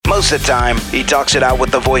Most of the time, he talks it out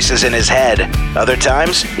with the voices in his head. Other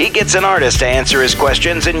times, he gets an artist to answer his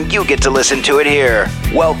questions and you get to listen to it here.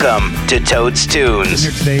 Welcome to Toad's Tunes.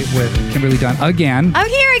 I'm here today with Kimberly Dunn again. I'm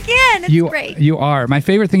here again. It's great. You are. My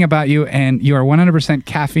favorite thing about you, and you are 100%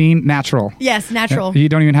 caffeine natural. Yes, natural. You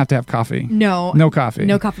don't even have to have coffee. No. No coffee.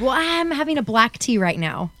 No coffee. Well, I'm having a black tea right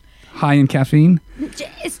now. High in caffeine?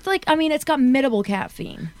 It's like, I mean, it's got minimal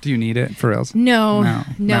caffeine. Do you need it for reals?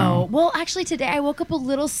 No. Well, actually, today I woke up a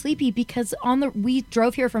little sleepy because we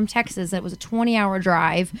drove here from Texas. It was a 20-hour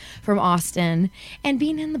drive from Austin, and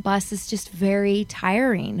being in the bus is just very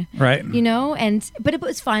tiring. Right. You know, but it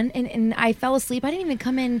was fun, and I fell asleep. I didn't even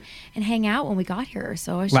come in and hang out when we got here.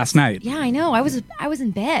 So I was last night. Yeah, I know. I was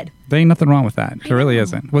in bed. There ain't nothing wrong with that. There really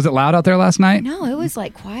isn't. Was it loud out there last night? No, it was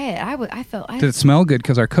like quiet. I felt. Did it smell good?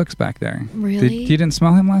 Because our cook's back there. Really? You didn't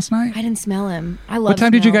smell him last night? I didn't smell him. I love. What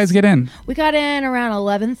time did you guys get in? We got in around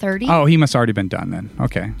 11:30. Oh, he must already been done then.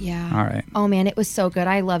 Okay. Yeah. All right. Oh man, it was so good.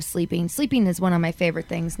 I love sleeping. Sleeping is one of my favorite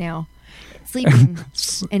things now. Sleeping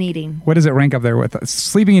and eating. What does it rank up there with?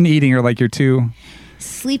 Sleeping and eating are like your two.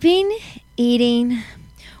 Sleeping, eating,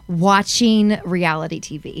 watching reality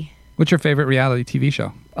TV. What's your favorite reality TV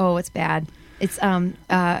show? Oh, it's bad. It's I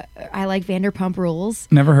like Vanderpump Rules.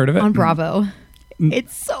 Never heard of it. On Bravo.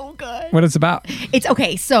 It's so good. What it's about? It's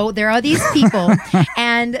okay. So there are these people,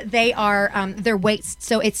 and they are their waits.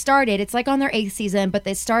 So it's like on their 8th season, but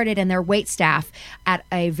they started in their wait staff at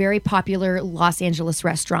a very popular Los Angeles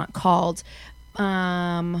restaurant called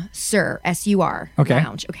SUR, S-U-R, okay.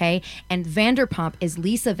 Lounge, okay? And Vanderpump is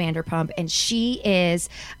Lisa Vanderpump, and she is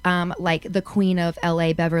like the queen of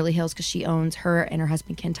LA, Beverly Hills, because she owns, her and her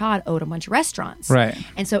husband Ken Todd owned a bunch of restaurants. Right.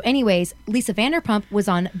 And so anyways, Lisa Vanderpump was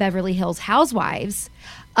on Beverly Hills Housewives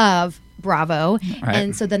of Bravo. Right.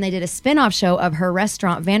 And so then they did a spin-off show of her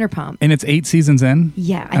restaurant, Vanderpump. And it's 8 seasons in?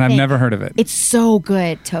 Yeah. I've never heard of it. It's so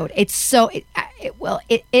good, Toad. It's so...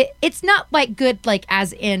 It's not like good, like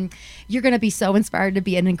as in you're going to be so inspired to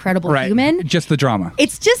be an incredible human. Just the drama.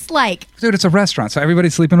 It's just like... Dude, it's a restaurant, so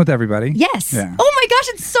everybody's sleeping with everybody. Yes. Yeah. Oh my gosh,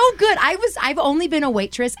 it's so good. I've only been a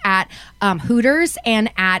waitress at Hooters and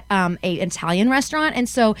at a Italian restaurant. And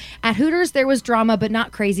so at Hooters, there was drama, but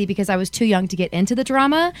not crazy because I was too young to get into the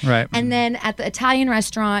drama. Right. And then at the Italian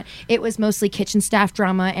restaurant, it was mostly kitchen staff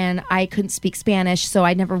drama, and I couldn't speak Spanish, so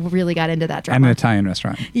I never really got into that drama. And an Italian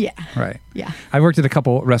restaurant. Yeah. Right. Yeah. I worked at a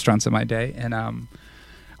couple restaurants in my day, and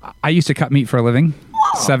I used to cut meat for a living.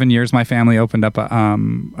 7 years, my family opened up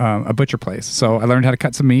a butcher place. So I learned how to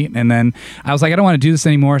cut some meat, and then I was like, I don't want to do this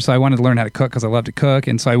anymore, so I wanted to learn how to cook because I love to cook.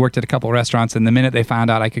 And so I worked at a couple restaurants, and the minute they found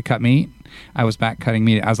out I could cut meat, I was back cutting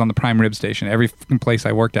meat. I was on the prime rib station every place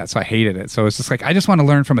I worked at, so I hated it. So it's just like, I just want to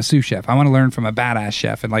learn from a sous chef. I want to learn from a badass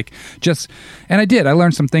chef. And I did. I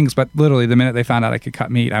learned some things, but literally the minute they found out I could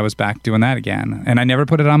cut meat, I was back doing that again. And I never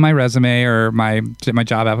put it on my resume or my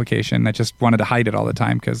job application. I just wanted to hide it all the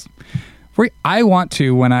time because... I want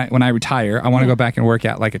to, when I retire, I want to go back and work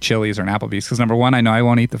at like a Chili's or an Applebee's because number one, I know I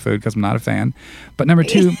won't eat the food because I'm not a fan. But number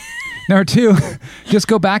two, just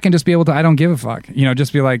go back and just be able to, I don't give a fuck. You know,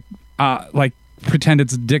 just be like pretend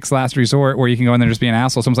it's Dick's Last Resort where you can go in there and just be an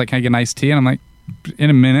asshole. Someone's like, can I get an iced tea? And I'm like, in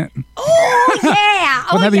a minute. Oh, yeah.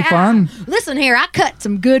 Wouldn't that be fun? Listen here, I cut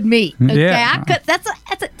some good meat. Okay, Yeah. That's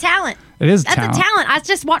a talent. It is That's talent. a talent. I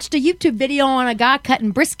just watched a YouTube video on a guy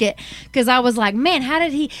cutting brisket because I was like, man, how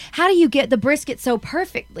do you get the brisket so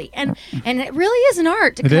perfectly? And it really is an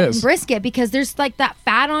art to cut brisket because there's like that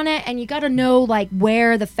fat on it, and you got to know like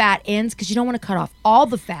where the fat ends because you don't want to cut off all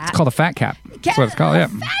the fat. It's called a fat cap. That's what it's called. Yeah.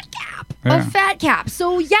 Fat cap. Yeah. A fat cap.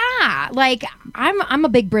 So yeah, like I'm a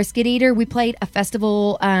big brisket eater. We played a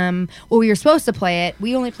festival. We were supposed to play it.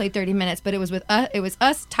 We only played 30 minutes, but it was with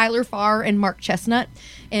us, Tyler Farr, and Mark Chestnut.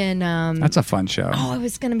 And that's a fun show. Oh, it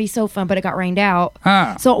was gonna be so fun, but it got rained out.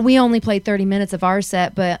 Ah. So we only played 30 minutes of our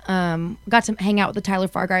set, but got to hang out with the Tyler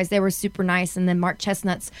Farr guys. They were super nice, and then Mark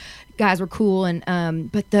Chestnut's guys were cool.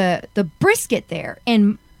 And but the brisket there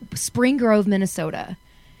in Spring Grove, Minnesota.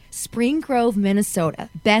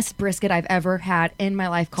 Best brisket I've ever had in my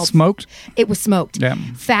life. Called Smoked? It was smoked. Yeah.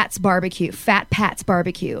 Fat Pat's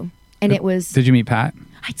Barbecue. And it was... Did you meet Pat?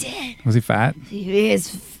 I did. Was he fat? He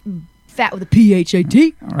is fat with a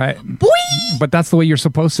P-H-A-T. All right. Boy! But that's the way you're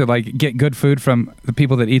supposed to like get good food from the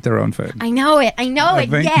people that eat their own food. I know it.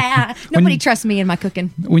 think. Yeah. Nobody trusts me in my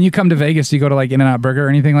cooking. When you come to Vegas, do you go to like In-N-Out Burger or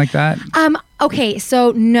anything like that? Okay,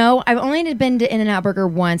 so no, I've only been to In-N-Out Burger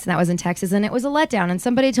once, and that was in Texas, and it was a letdown. And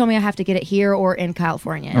somebody told me I have to get it here or in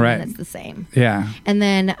California, and Right. it's the same. Yeah. And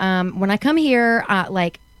then when I come here,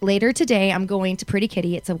 like later today, I'm going to Pretty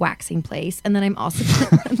Kitty. It's a waxing place, and then I'm also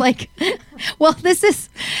like, well, this is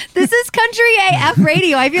country AF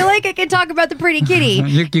radio. I feel like I can talk about the Pretty Kitty.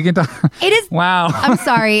 You can talk. It is. Wow. I'm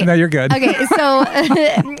sorry. No, you're good. Okay, so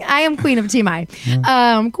I am queen of TMI.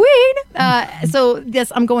 Queen. So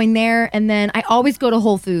yes, I'm going there, and then I always go to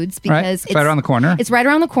Whole Foods because it's right around the corner. It's right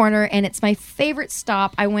around the corner, and it's my favorite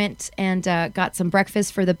stop. I went and got some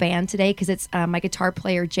breakfast for the band today because it's my guitar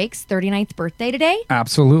player Jake's 39th birthday today.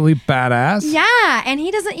 Absolutely badass. Yeah, and he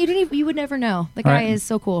doesn't. You would never know. The guy is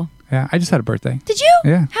so cool. Yeah, I just had a birthday. Did you?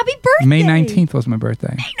 Yeah. Happy birthday. May 19th was my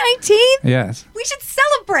birthday. May 19th? Yes. We should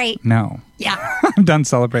celebrate. No. Yeah. I'm done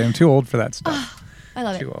celebrating. I'm too old for that stuff. I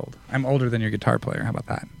love it. Too old. I'm older than your guitar player. How about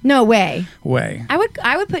that? No way. Way. I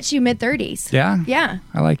would put you mid-30s. Yeah? Yeah.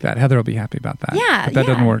 I like that. Heather will be happy about that. Yeah, But that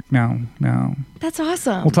doesn't work. No. That's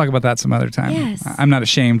awesome. We'll talk about that some other time. Yes. I'm not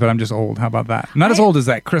ashamed, but I'm just old. How about that? I'm not as old as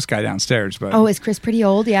that Chris guy downstairs, but Oh, is Chris pretty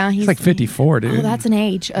old? Yeah. he's like 54, dude. Oh, that's an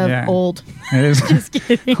age of old. It is. Just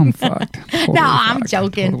kidding. I'm fucked. Totally No, I'm fucked.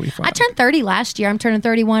 joking. Totally fucked. I turned 30 last year. I'm turning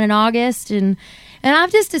 31 in August, and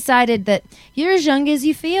I've just decided that you're as young as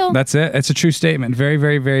you feel. That's it. It's a true statement. Very,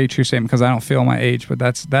 very, very true statement because I don't feel my age, but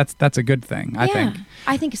that's a good thing, I think.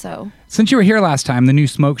 I think so. Since you were here last time, the new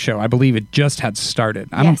Smoke Show, I believe it just had started.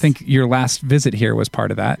 I don't think your last visit here was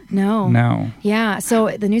part of that. No. Yeah, so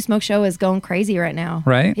the new Smoke Show is going crazy right now.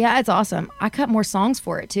 Right? Yeah, it's awesome. I cut more songs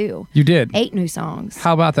for it, too. You did? 8 new songs.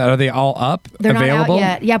 How about that? Are they all up? They're available? not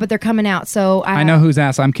out yet. Yeah, but they're coming out. So I know whose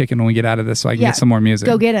ass I'm kicking when we get out of this so I can get some more music.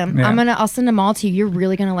 Go get them. Yeah. I'll send them all to you. You're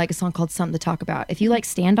really going to like a song called Something to Talk About. If you like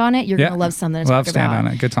Stand on It, you're going to love Something to Talk About. Love Stand on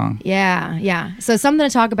It. Good song. Yeah. So Something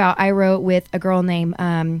to Talk About I wrote with a girl named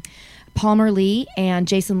Palmer Lee and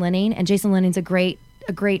Jason Lenning. And Jason Lenning's a great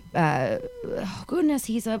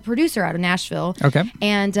he's a producer out of Nashville. Okay.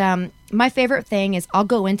 And my favorite thing is I'll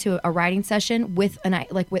go into a writing session with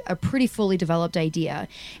a pretty fully developed idea,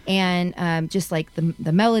 and just like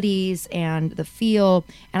the melodies and the feel.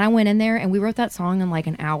 And I went in there and we wrote that song in like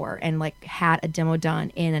an hour and like had a demo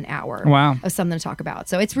done in an hour. Wow. Of Something to Talk About.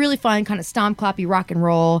 So it's really fun, kind of stomp clappy rock and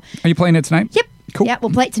roll. Are you playing it tonight? Yep. Cool. Yeah,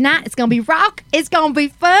 we'll play it tonight. It's gonna be rock. It's gonna be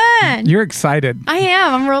fun. You're excited. I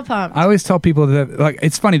am. I'm real pumped. I always tell people that, like,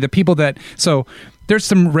 it's funny, the people that, so there's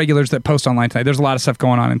some regulars that post online tonight. There's a lot of stuff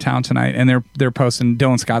going on in town tonight, and they're posting.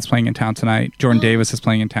 Dylan Scott's playing in town tonight. Jordan Davis is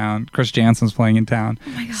playing in town. Chris Jansen's playing in town. Oh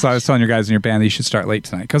my gosh. So I was telling your guys in your band that you should start late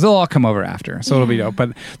tonight because they'll all come over after. So it'll be dope.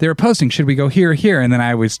 But they were posting, should we go here or here? And then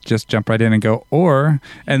I always just jump right in and go,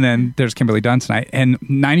 and then there's Kimberly Dunn tonight. And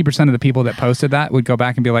 90% of the people that posted that would go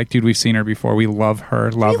back and be like, dude, we've seen her before. We love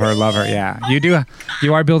her, love her, love her. Yeah, you do.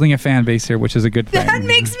 You are building a fan base here, which is a good thing. That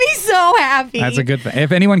makes me so happy. That's a good thing.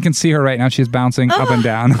 If anyone can see her right now, she's bouncing up and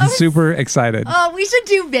down. Super excited. Oh, we should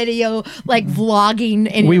do video, like vlogging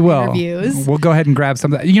in interviews. We'll go ahead and grab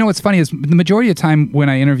some of that. You know what's funny is the majority of the time when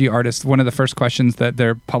I interview artists, one of the first questions that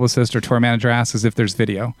their publicist or tour manager asks is if there's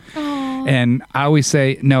video. Aww. And I always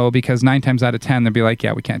say no, because 9 times out of 10 they'll be like,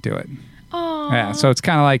 yeah, we can't do it. Aww. Yeah, so it's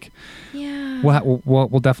kind of like, yeah,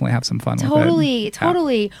 we'll definitely have some fun with it.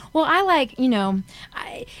 Totally. Well, I like,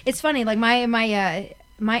 it's funny, like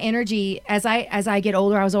my energy as I get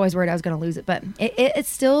older, I was always worried I was going to lose it, but it's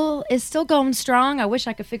still going strong. I wish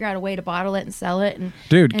I could figure out a way to bottle it and sell it.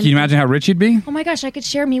 Dude, can you imagine how rich you'd be? Oh my gosh, I could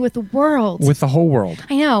share me with the world. With the whole world.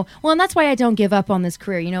 I know. Well, and that's why I don't give up on this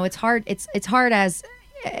career. It's hard. It's hard as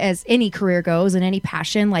any career goes and any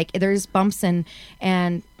passion. Like there's bumps and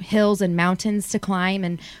hills and mountains to climb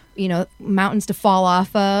and mountains to fall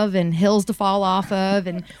off of and hills to fall off of.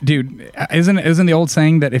 And dude, isn't the old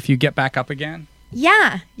saying that if you get back up again?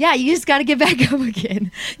 Yeah, you just got to get back up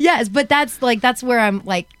again. Yes, but that's where I'm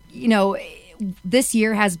like, this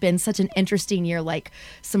year has been such an interesting year, like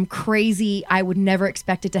some crazy, I would never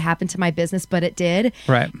expect it to happen to my business, but it did.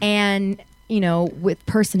 Right. And, with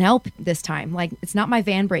personnel this time, like it's not my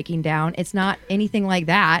van breaking down. It's not anything like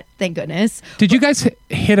that. Thank goodness. Did you guys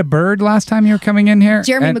hit a bird last time you were coming in here?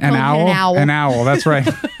 Jeremy McComb hit an owl. An owl, that's right.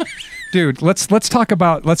 Dude, let's talk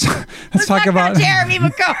about let's talk about Jeremy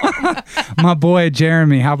McComb. My boy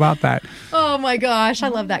Jeremy. How about that? Oh my gosh, I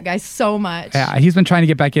love that guy so much. Yeah, he's been trying to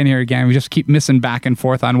get back in here again. We just keep missing back and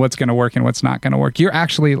forth on what's going to work and what's not going to work. You're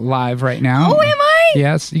actually live right now. Oh, am I?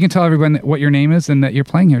 Yes. You can tell everyone what your name is and that you're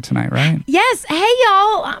playing here tonight, right? Yes. Hey,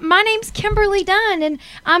 y'all. My name's Kimberly Dunn, and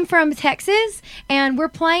I'm from Texas, and we're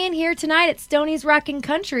playing here tonight at Stoney's Rockin'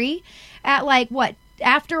 Country at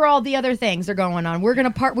after all the other things are going on. We're gonna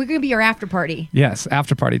be your after party. Yes,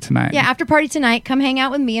 after party tonight. Yeah, after party tonight. Come hang out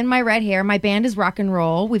with me and my red hair. My band is rock and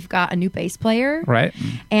roll. We've got a new bass player. Right.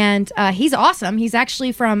 And he's awesome. He's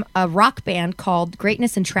actually from a rock band called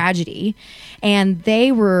Greatness and Tragedy. And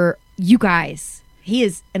they were, you guys, He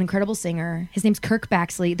is an incredible singer. His name's Kirk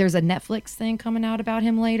Baxley. There's a Netflix thing coming out about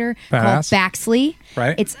him later called Baxley.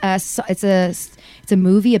 Right. It's a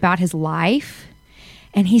movie about his life,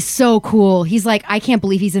 and he's so cool. He's like, I can't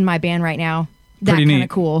believe he's in my band right now. That kind of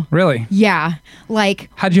cool. Really? Yeah. Like,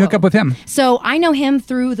 how'd you hook up with him? So I know him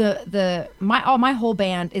through my whole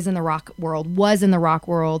band is in the rock world. Was in the rock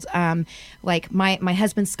world. Like my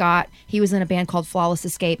husband Scott, he was in a band called Flawless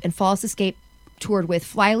Escape, and Flawless Escape toured with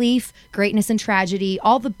Flyleaf, Greatness and Tragedy,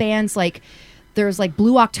 all the bands. Like there's like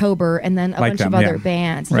Blue October, and then a bunch of other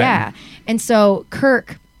bands. Right. Yeah. And so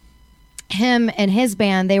Kirk, him and his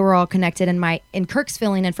band, they were all connected, and Kirk's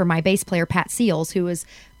filling in for my bass player Pat Seals, who was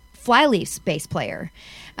Flyleaf's bass player.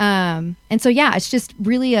 And so, yeah, it's just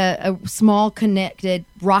really a small connected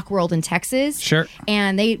rock world in Texas. Sure.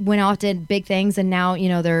 And they went off, did big things, and now,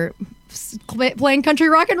 they're playing country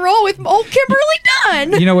rock and roll with old Kimberly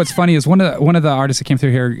Dunn. You know what's funny is one of the artists that came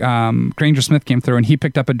through here, Granger Smith, came through, and he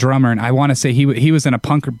picked up a drummer, and I want to say he was in a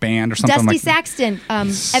punk band or something. Dusty like Saxton,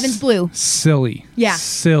 Evans Blue. Silly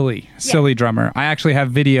drummer. I actually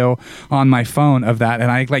have video on my phone of that,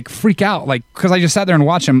 and I like freak out, like, because I just sat there and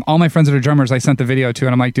watched him. All my friends that are drummers, I sent the video to,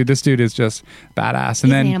 and I'm like, dude, this dude is just badass.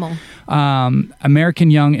 And He's then an animal.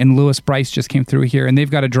 American Young and Lewis Bryce just came through here, and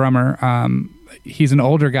they've got a drummer. He's an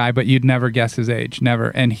older guy, but you'd never guess his age. Never.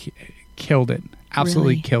 And he killed it.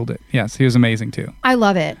 Absolutely killed it. Yes, he was amazing too. I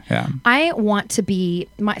love it. Yeah. I want to be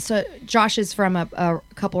so Josh is from a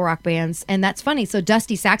couple rock bands, and that's funny. So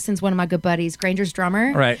Dusty Saxton's one of my good buddies, Granger's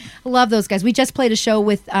drummer. Right. I love those guys. We just played a show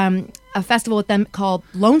with a festival with them called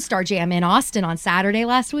Lone Star Jam in Austin on Saturday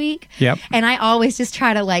last week. Yep. And I always just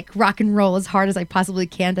try to like rock and roll as hard as I possibly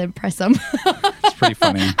can to impress them. It's pretty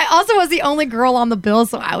funny. I also was the only girl on the bill,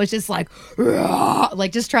 so I was just like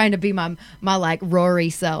just trying to be my like Rory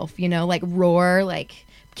self, like roar, like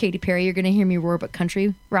Katy Perry. You're gonna hear me roar, but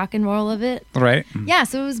country rock and roll of it. Right. Yeah.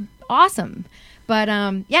 So it was awesome. But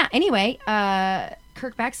yeah. Anyway,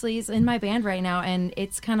 Kirk Baxley is in my band right now, and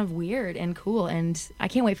it's kind of weird and cool, and I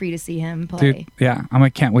can't wait for you to see him play. Dude, yeah, I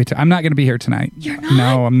can't wait to. I'm not going to be here tonight. You're not?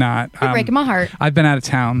 No, I'm not. You're breaking my heart. I've been out of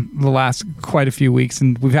town the last quite a few weeks,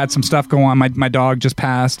 and we've had some stuff go on. My dog just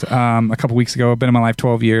passed a couple weeks ago. I've been in my life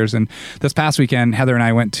 12 years, and this past weekend, Heather and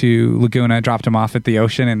I went to Laguna, dropped him off at the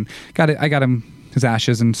ocean, and I got him his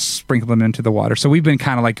ashes and sprinkle them into the water. So we've been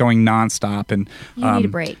kind of like going nonstop, and you need a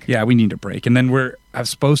break. Yeah, we need a break. And then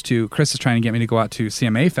Chris is trying to get me to go out to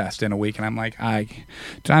CMA Fest in a week, and I'm like, I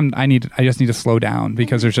just need to slow down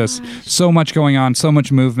because there's just so much going on, so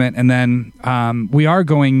much movement. And then we are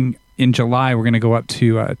going in July. We're going to go up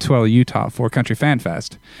to Tooele, Utah for Country Fan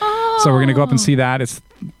Fest. So we're going to go up and see that. It's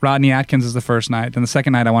Rodney Atkins is the first night. Then the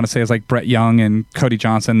second night I want to say is like Brett Young and Cody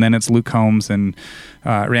Johnson. Then it's Luke Combs and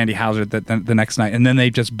Randy Hauser the next night. And then they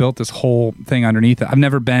just built this whole thing underneath it. I've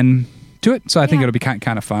never been to it, so I think it'll be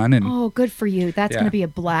kind of fun. And good for you. That's going to be a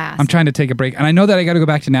blast. I'm trying to take a break. And I know that I got to go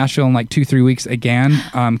back to Nashville in like 2-3 weeks again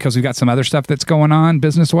because we've got some other stuff that's going on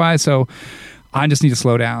business-wise. So I just need to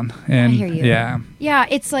slow down. And I hear you. Yeah. Yeah,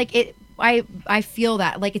 it's like it. I feel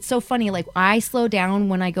that. Like, it's so funny. Like, I slow down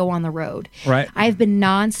when I go on the road. Right. I've been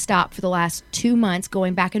nonstop for the last 2 months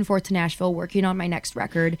going back and forth to Nashville, working on my next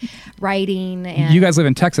record, writing. And you guys live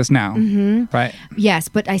in Texas now, right? Yes,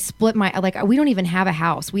 but I split we don't even have a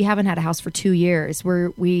house. We haven't had a house for 2 years.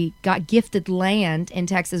 We got gifted land in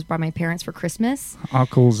Texas by my parents for Christmas. How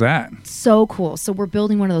cool is that? So cool. So we're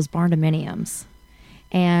building one of those barn-dominiums.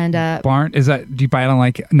 And barn, do you buy it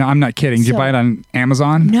on no, I'm not kidding. Do you buy it on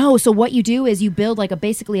Amazon? No. So what you do is you build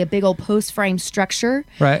basically a big old post frame structure,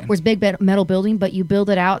 right? Where it's big metal building, but you build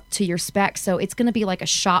it out to your specs. So it's going to be like a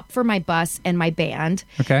shop for my bus and my band.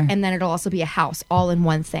 Okay. And then it'll also be a house all in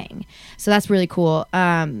one thing. So that's really cool.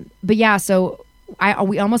 But yeah, so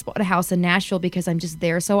we almost bought a house in Nashville because I'm just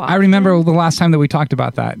there so often. I remember the last time that we talked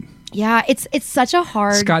about that. Yeah, it's such a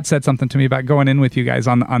hard. Scott said something to me about going in with you guys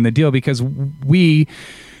on the deal because we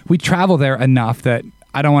travel there enough that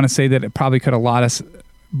I don't want to say that it probably could allot us,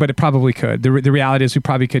 but it probably could. The reality is we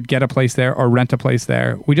probably could get a place there or rent a place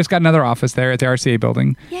there. We just got another office there at the RCA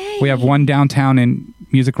building. Yay. We have one downtown in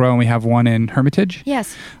Music Row and we have one in Hermitage.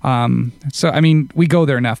 Yes. So I mean, we go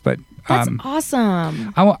there enough, but that's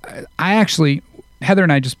awesome. I actually, Heather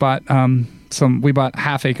and I just bought we bought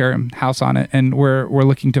 1/2 acre house on it, and we're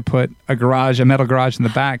looking to put a metal garage in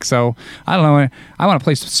the back. So I don't know. I want a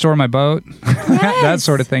place to store my boat, that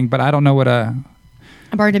sort of thing. But I don't know what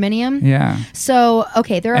A barn dominium? Yeah. So,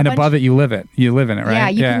 okay, there are and above it, you live in it, right? Yeah,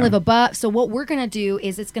 you can live above. So what we're going to do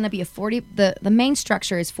is it's going to be a 40, the main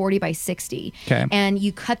structure is 40 by 60. Okay. And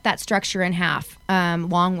you cut that structure in half,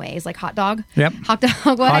 long ways, like hot dog. Yep. Hot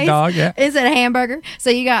dog ways. Hot dog, yeah. Is it a hamburger? So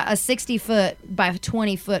you got a 60-foot by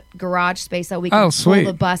 20-foot garage space that we can pull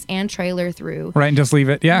the bus and trailer through. Right, and just leave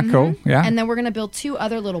it. Yeah, cool. Yeah. And then we're going to build 2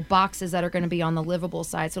 other little boxes that are going to be on the livable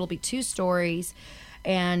side. So it'll be 2 stories.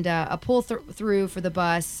 And a pull through for the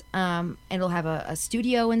bus. And it'll have a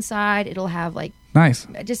studio inside. It'll have like nice,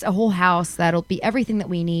 just a whole house that'll be everything that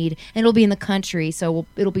we need. And it'll be in the country, so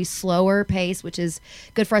it'll be slower pace, which is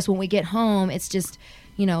good for us when we get home. It's just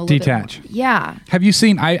detach. Yeah. Have you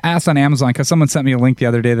seen? I asked on Amazon because someone sent me a link the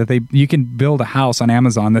other day that you can build a house on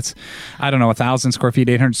Amazon that's 1,000 square feet,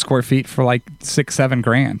 800 square feet for like $6-7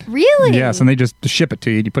 grand. Really? Yes, and they just ship it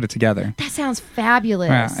to you. And you put it together. That sounds fabulous.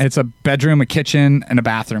 Yeah, it's a bedroom, a kitchen, and a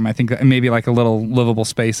bathroom. I think maybe like a little livable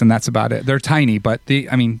space, and that's about it. They're tiny, but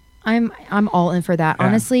I'm all in for that. Yeah.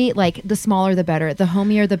 Honestly, like the smaller the better, the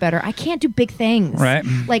homier the better. I can't do big things. Right.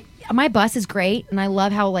 Like my bus is great and I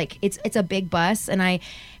love how like it's a big bus and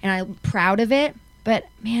I'm proud of it. But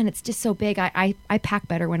man, it's just so big. I pack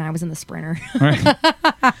better when I was in the Sprinter. Right.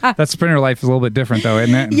 That Sprinter life is a little bit different though,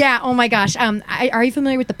 isn't it? Yeah. Oh my gosh. Are you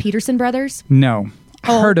familiar with the Peterson brothers? No.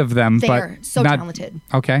 Heard of them, they're but so talented.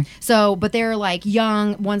 Okay. So, but they're like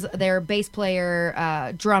young ones. They're bass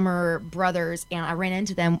player, drummer brothers, and I ran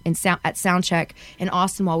into them at Soundcheck in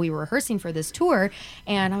Austin while we were rehearsing for this tour.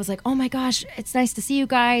 And I was like, "Oh my gosh, it's nice to see you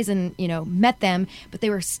guys!" And met them, but they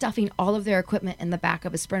were stuffing all of their equipment in the back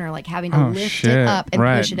of a Sprinter, like having to lift it up and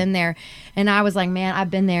push it in there. And I was like, "Man, I've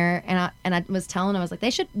been there." And I was telling them, I was like,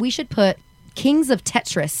 we should put Kings of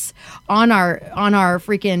Tetris on our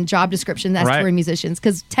freaking job description as touring musicians,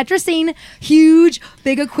 because Tetrising huge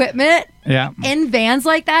big equipment in vans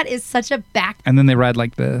like that is such a back. And then they ride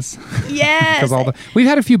like this. Yes. Because we've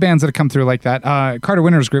had a few bands that have come through like that. Carter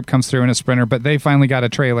Winter's group comes through in a Sprinter, but they finally got a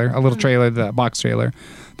little trailer, the box trailer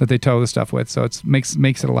that they tow the stuff with. So it makes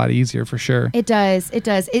it a lot easier for sure. It does.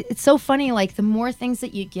 It's so funny. Like the more things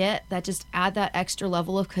that you get that just add that extra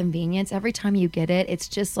level of convenience every time you get it, it's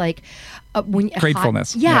just like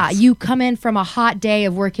gratefulness. Yes. You come in from a hot day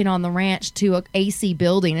of working on the ranch to an AC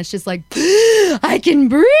building. It's just like I can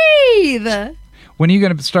breathe. When are you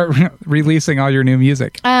going to start releasing all your new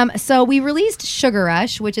music? So we released Sugar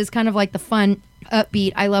Rush, which is kind of like the fun,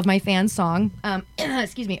 upbeat I Love My Fans song.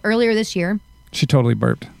 Excuse me, earlier this year. She totally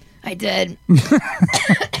burped. I did.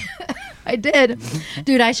 I did.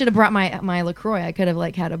 Dude, I should have brought my LaCroix. I could have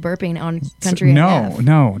had a burping on country.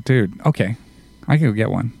 No, dude. Okay. I could go get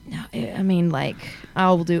one. No, I mean,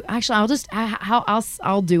 I'll do. Actually,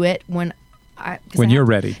 I'll do it when you're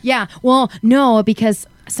ready. Yeah. Well, no, because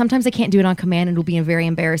sometimes I can't do it on command and it'll be very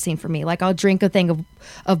embarrassing for me. Like I'll drink a thing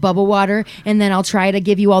of bubble water and then I'll try to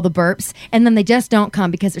give you all the burps and then they just don't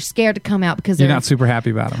come because they're scared to come out because you're not super happy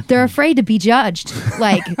about them. They're afraid to be judged.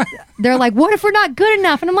 Like they're like, what if we're not good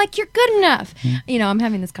enough? And I'm like, you're good enough. I'm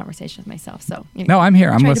having this conversation with myself. So no, I'm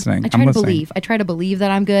here. I'm listening. I try to believe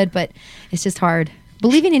that I'm good, but it's just hard.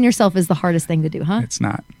 Believing in yourself is the hardest thing to do, huh? It's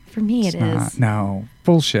not. For me, it is. No.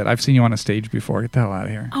 Bullshit. I've seen you on a stage before. Get the hell out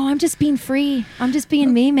of here. Oh, I'm just being free. I'm just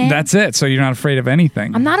being me, man. That's it. So you're not afraid of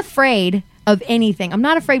anything. I'm not afraid of anything. I'm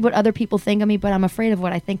not afraid what other people think of me, but I'm afraid of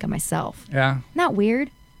what I think of myself. Yeah. Not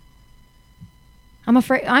weird. I'm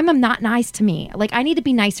afraid I'm not nice to me. Like I need to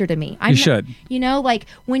be nicer to me. You should.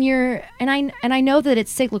 When you're and I know that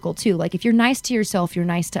it's cyclical too. Like if you're nice to yourself, you're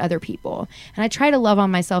nice to other people. And I try to love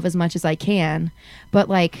on myself as much as I can. But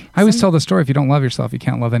I always tell the story, if you don't love yourself, you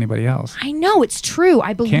can't love anybody else. I know it's true.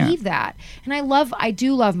 I believe that. And I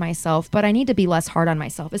do love myself, but I need to be less hard on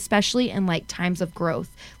myself, especially in times of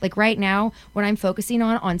growth. Like right now, what I'm focusing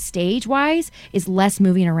on stage wise is less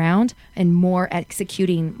moving around and more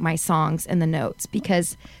executing my songs and the notes,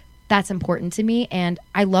 because that's important to me. And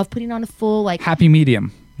I love putting on a full happy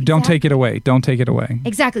medium. Don't take it away. Don't take it away.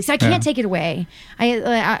 Exactly. So I can't take it away.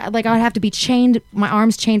 I would have to be chained, my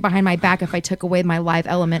arms chained behind my back if I took away my live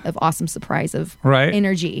element of awesome surprise of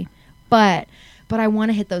energy. But I want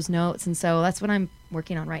to hit those notes, and so that's what I'm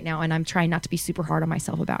working on right now, and I'm trying not to be super hard on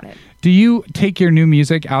myself about it. Do you take your new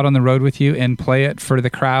music out on the road with you and play it for the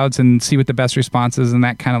crowds and see what the best response is, and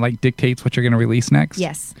that kind of dictates what you're going to release next?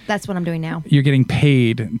 Yes, that's what I'm doing now. You're getting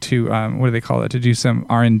paid to, what do they call it, to do some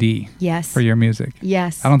R&D for your music.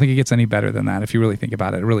 Yes. I don't think it gets any better than that if you really think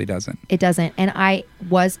about it. It really doesn't. It doesn't. And it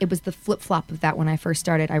was the flip-flop of that when I first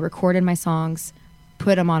started. I recorded my songs,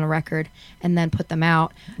 put them on a record and then put them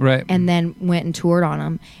out, right, and then went and toured on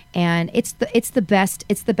them. And it's the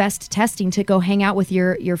best testing to go hang out with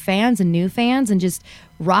your fans and new fans and just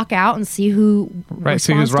rock out and see who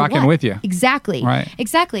see who's rocking with you. Exactly, right,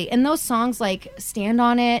 exactly. And those songs like Stand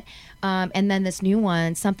on It, and then this new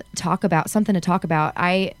one, Something to Talk About.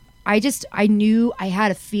 I knew, I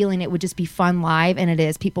had a feeling it would just be fun live, and it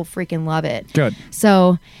is. People freaking love it. Good.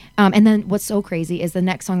 So, and then what's so crazy is the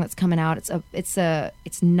next song that's coming out. It's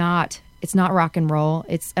not rock and roll.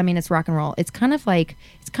 It's rock and roll. It's kind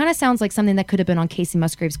of sounds like something that could have been on Casey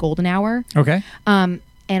Musgrave's Golden Hour. Okay.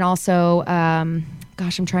 And also,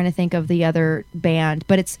 gosh, I'm trying to think of the other band,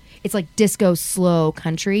 but it's like disco slow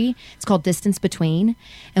country. It's called Distance Between.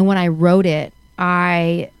 And when I wrote it,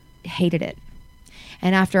 I hated it.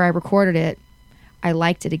 And after I recorded it, I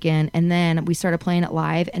liked it again. And then we started playing it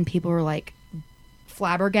live, and people were like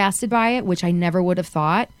flabbergasted by it, which I never would have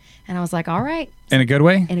thought. And I was like, all right. In a good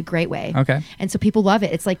way? In a great way. Okay. And so people love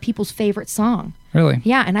it. It's like people's favorite song. Really?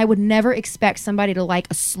 Yeah. And I would never expect somebody to like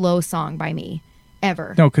a slow song by me,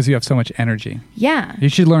 ever. No, because you have so much energy. Yeah. You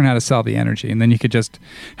should learn how to sell the energy, and then you could just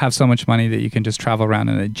have so much money that you can just travel around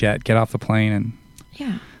in a jet, get off the plane, and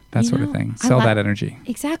that sort of thing. Sell that energy.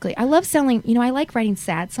 Exactly. I love selling. I like writing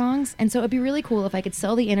sad songs, and so it'd be really cool if I could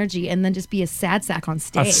sell the energy and then just be a sad sack on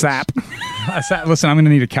stage. A sap. Listen, I'm going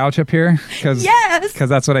to need a couch up here because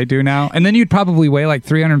that's what I do now. And then you'd probably weigh like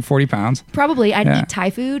 340 pounds. Probably. I'd eat Thai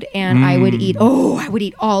food, and I would eat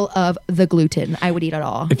all of the gluten. I would eat it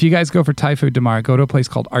all. If you guys go for Thai food tomorrow, go to a place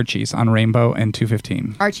called Archie's on Rainbow and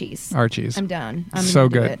 215. Archie's. I'm done. So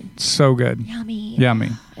good. So good. Yummy.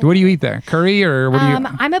 What do you eat there? Curry or what do you?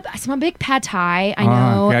 I'm a big pad Thai. I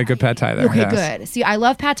know. Yeah, good pad Thai there. Okay, good. See, I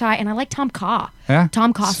love pad Thai, and I like Tom Kha. Yeah.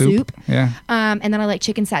 Tom Kha soup. Yeah. And then I like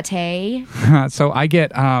chicken satay. So I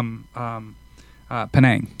get Penang.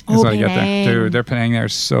 Is what I get there. Dude, their Penang there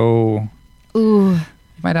is so. Ooh. You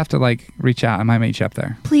might have to like reach out. I might meet you up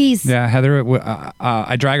there. Please. Yeah, Heather.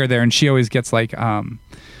 I drag her there, and she always gets like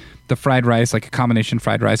the fried rice, like a combination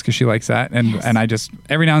fried rice, because she likes that. And I just,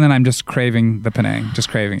 every now and then I'm just craving the Penang, just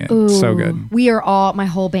craving it. Ooh, so good. We are all, my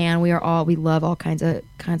whole band, we love all kinds of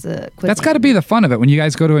cuisine. That's got to be the fun of it. When you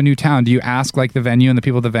guys go to a new town, do you ask like the venue and the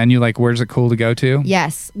people at the venue, like, where's it cool to go to?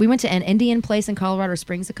 Yes. We went to an Indian place in Colorado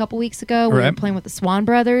Springs a couple weeks ago. We were playing with the Swan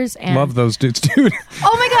Brothers. And love those dudes, dude.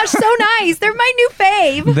 Oh my gosh, so nice. They're my new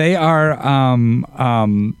fave. They are,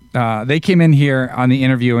 they came in here on the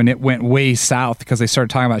interview and it went way south because they started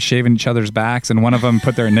talking about shaving each other's backs, and one of them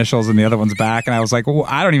put their initials in the other one's back, and I was like, well,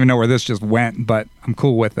 I don't even know where this just went, but I'm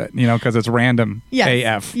cool with it, because it's random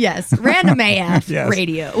AF. Yes, random AF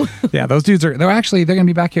radio. Yeah, those dudes they're going to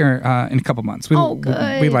be back here in a couple months.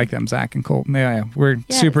 Good. We like them, Zach and Cole. Yeah, we're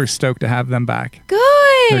super stoked to have them back. Good.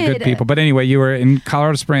 They're good people. But anyway, you were in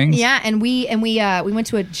Colorado Springs. Yeah, and we went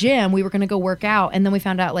to a gym. We were going to go work out, and then we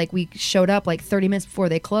found out like we showed up like 30 minutes before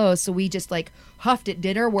they closed, so we just like huffed it,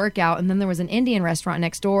 did our workout, and then there was an Indian restaurant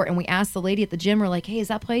next door, and we asked the lady at the gym, we're like, hey, is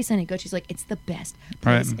that place any good? She's like, it's the best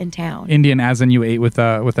place in town. Indian as in you ate with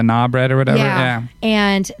a naan bread or whatever? Yeah.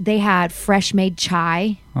 And they had fresh made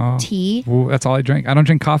chai tea. Ooh, that's all I drink. I don't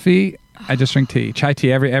drink coffee. I just drink tea. Chai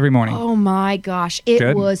tea every morning. Oh my gosh.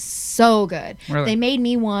 It was so good. Really? They made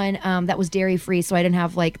me one that was dairy free, so I didn't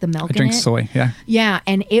have like the milk in it. I drink soy, yeah. Yeah,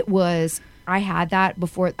 and I had that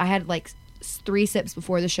before. I had like 3 sips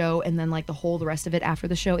before the show, and then like the rest of it after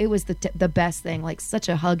the show. It was the best thing, like such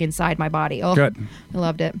a hug inside my body. Oh, good. I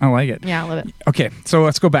loved it. I like it. Yeah, I love it. Okay, so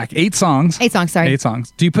let's go back. 8 songs. 8 songs, sorry. 8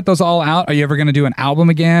 songs. Do you put those all out? Are you ever going to do an album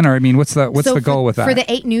again? Or what's the goal with that? For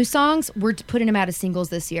the 8 new songs, we're putting them out as singles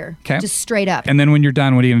this year. Okay. Just straight up. And then when you're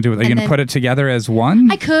done, what are you going to do with it? Are you going to put it together as one?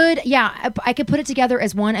 I could, yeah. I could put it together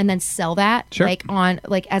as one and then sell that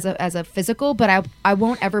as a physical, but I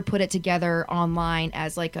won't ever put it together online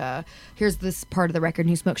as like here's this part of the record,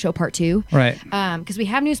 New Smoke Show Part 2. Right. Because we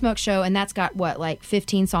have New Smoke Show, and that's got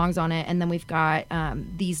 15 songs on it, and then we've got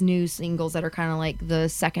these new singles that are kind of like the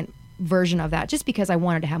second version of that, just because I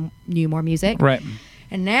wanted to have more music. Right.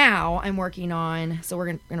 And now I'm working on, so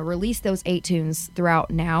we're gonna release those 8 tunes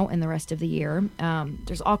throughout now and the rest of the year.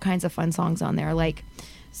 There's all kinds of fun songs on there, like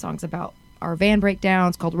songs about our van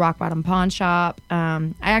breakdowns called Rock Bottom Pawn Shop.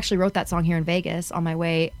 I actually wrote that song here in Vegas on my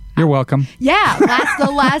way. You're welcome. Yeah,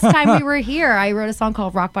 the last time we were here, I wrote a song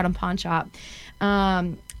called Rock Bottom Pawn Shop.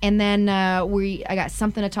 And then I got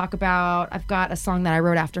Something to Talk About. I've got a song that I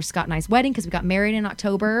wrote after Scott and I's wedding, because we got married in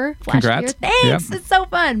October last year. Thanks. Yep. It's so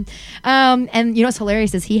fun. And what's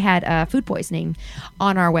hilarious is he had food poisoning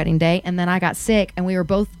on our wedding day, and then I got sick, and we were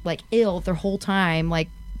both like ill the whole time, like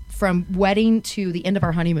from wedding to the end of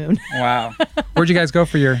our honeymoon. Wow. Where'd you guys go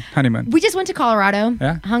for your honeymoon? We just went to Colorado,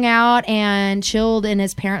 Yeah. hung out and chilled in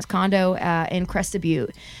his parents' condo in Crested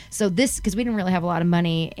Butte. So because we didn't really have a lot of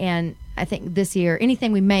money, and I think this year,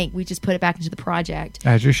 anything we make, we just put it back into the project.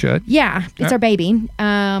 As you should. Yeah, it's Yeah. our baby.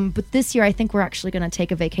 But this year, I think we're actually going to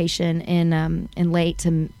take a vacation in late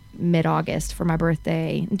to mid-August for my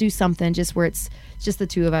birthday and do something just where it's just the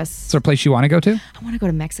two of us. Is there a place you want to go to? I want to go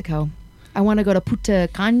to Mexico. I want to go to Punta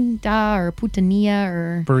Cana or Puntanilla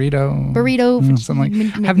or Burrito. Something like. I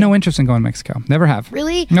have maybe. no interest in going to Mexico. Never have.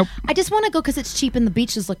 Really? Nope. I just want to go because it's cheap and the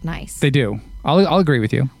beaches look nice. They do. I'll agree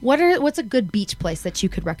with you. What's a good beach place that you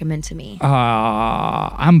could recommend to me?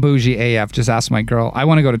 I'm bougie AF. Just ask my girl. I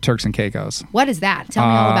want to go to Turks and Caicos. What is that? Tell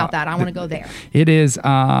me all about that. I want to go there. It is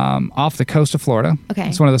off the coast of Florida. Okay.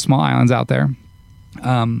 It's one of the small islands out there.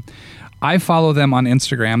 I follow them on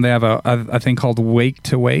Instagram. They have a thing called Wake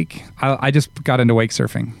to Wake. I just got into wake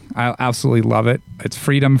surfing. I absolutely love it. It's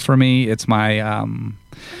freedom for me. It's my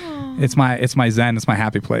it's my zen. It's my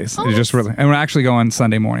happy place. It's just really, and we're actually going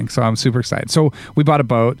Sunday morning, so I'm super excited. So we bought a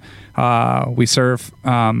boat. We surf.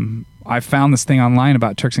 I found this thing online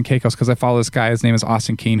about Turks and Caicos because I follow this guy. His name is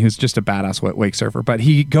Austin Keene, who's just a badass wake surfer. But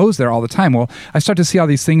he goes there all the time. Well, I start to see all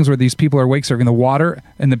these things where these people are wake surfing. The water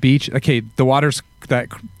and the beach. Okay, the water's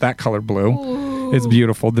that color blue. Ooh. It's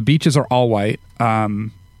beautiful. The beaches are all white.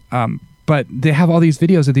 But they have all these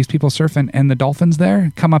videos of these people surfing, and the dolphins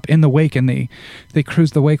there come up in the wake, and they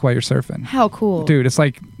cruise the wake while you're surfing. How cool, dude! It's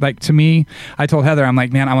like to me. I told Heather, I'm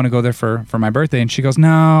like, man, I want to go there for my birthday, and she goes,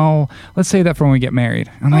 no, let's save that for when we get married.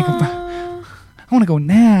 I'm like, I want to go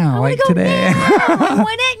now, like today. I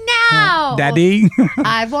want it now, Daddy.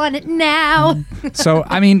 I want it now. So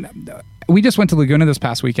I mean. We just went to Laguna this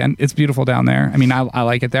past weekend. It's beautiful down there. I mean, I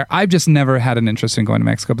like it there. I've just never had an interest in going to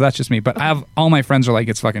Mexico, but that's just me. But I have all my friends are like,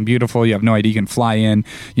 it's fucking beautiful. You have no idea. You can fly in.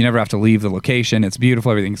 You never have to leave the location. It's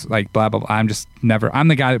beautiful. Everything's like blah, blah, blah. I'm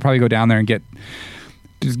the guy that probably go down there and get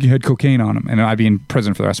cocaine on him, and I'd be in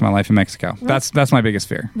prison for the rest of my life in Mexico. Right. That's my biggest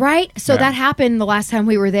fear. Right. So that happened the last time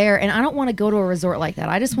we were there, and I don't want to go to a resort like that.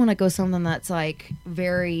 I just want to go something that's like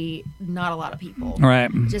very not a lot of people. Right.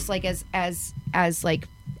 Just like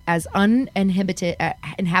as uninhibited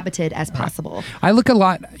inhabited as possible. I look a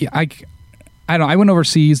lot. I went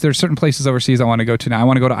overseas. There's certain places overseas I want to go to now. I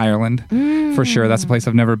want to go to Ireland for sure. That's a place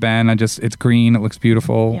I've never been. It's green. It looks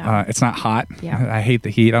beautiful. Yeah. It's not hot. Yeah. I hate the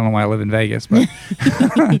heat. I don't know why I live in Vegas, but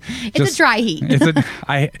it's a dry heat.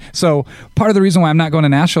 So part of the reason why I'm not going to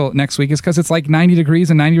Nashville next week is because it's like 90 degrees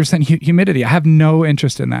and 90% humidity. I have no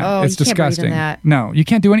interest in that. Oh, it's you disgusting. Can't breathe in that. No, you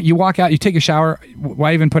can't do it. You walk out, you take a shower.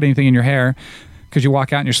 Why even put anything in your hair? Because you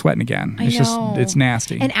walk out and you're sweating again. It's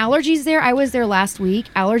nasty. And allergies there, I was there last week.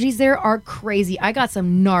 Allergies there are crazy. I got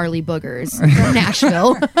some gnarly boogers from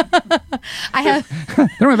Nashville. They're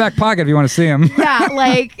in my back pocket if you want to see them. Yeah,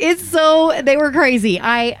 like they were crazy.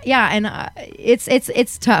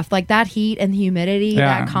 It's tough. Like that heat and the humidity,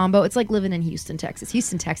 that combo. It's like living in Houston, Texas.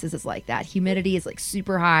 Houston, Texas is like that. Humidity is like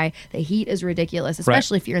super high. The heat is ridiculous,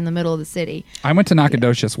 especially if you're in the middle of the city. I went to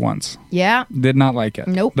Nacogdoches once. Yeah. Did not like it.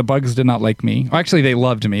 Nope. The bugs did not like me. Actually, they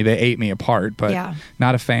loved me. They ate me apart, but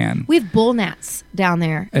not a fan. We have bull gnats down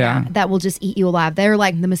there that will just eat you alive. They're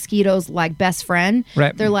like the mosquitoes' like best friend.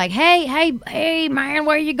 Right. They're like, hey, man,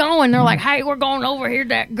 where you going? They're like, hey, we're going over here.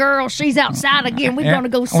 That girl, she's outside again. We're going to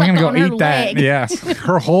go suck on her leg. Yes,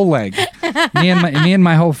 her whole leg. me and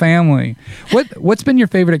my whole family. What's been your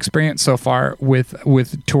favorite experience so far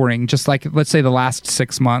with touring? Just like, let's say the last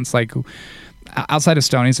 6 months, like outside of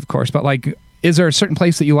Stoney's, of course, but like, is there a certain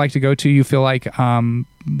place that you like to go to? You feel like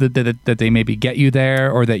that they maybe get you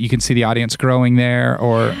there, or that you can see the audience growing there,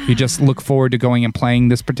 or you just look forward to going and playing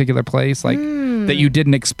this particular place, like that you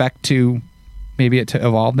didn't expect to maybe it to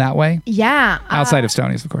evolve that way? Yeah. Outside of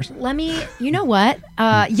Stoney's, of course. You know what?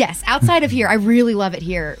 Yes, outside of here, I really love it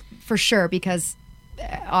here for sure, because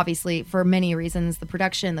obviously for many reasons, the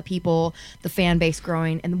production, the people, the fan base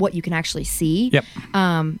growing, and what you can actually see. Yep.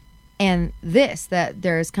 And that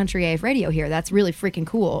there's Country AF Radio here. That's really freaking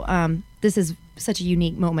cool. This is such a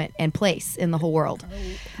unique moment and place in the whole world.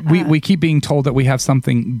 We keep being told that we have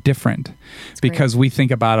something different because we think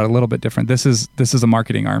about it a little bit different. This is a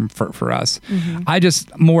marketing arm for us. Mm-hmm. I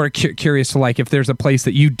just more curious to like if there's a place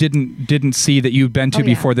that you didn't see that you've been to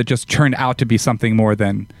before that just turned out to be something more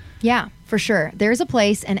than. Yeah, for sure. There's a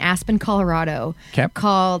place in Aspen, Colorado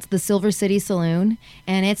called the Silver City Saloon,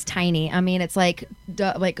 and it's tiny. I mean, it's like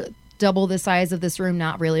double the size of this room.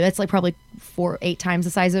 Not really. It's like probably 8 times the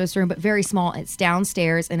size of this room, but very small. It's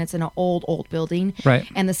downstairs and it's in an old building. Right.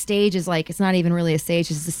 And the stage is like, it's not even really a stage.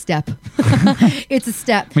 It's a step. It's a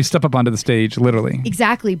step. We step up onto the stage, literally.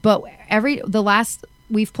 Exactly. But the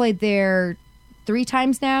we've played there 3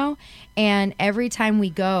 times now, and every time we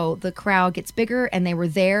go, the crowd gets bigger, and they were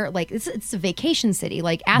there. Like, it's a vacation city.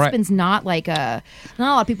 Like, Aspen's not like not a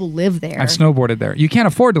lot of people live there. I've snowboarded there. You can't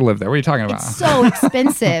afford to live there. What are you talking about? It's so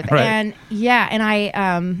expensive. Right. And yeah, and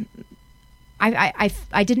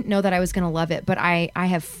I didn't know that I was going to love it, but I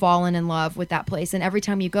have fallen in love with that place. And every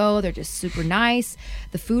time you go, they're just super nice.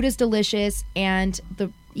 The food is delicious, and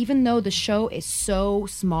even though the show is so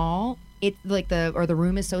small, the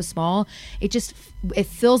room is so small, it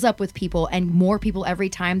fills up with people, and more people every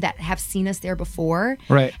time that have seen us there before.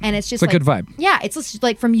 Right. And it's just a good vibe. Yeah, it's just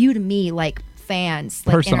like from you to me, like fans,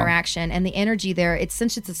 like Personal. interaction, and the energy there.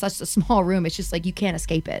 Since it's such a small room, it's just like you can't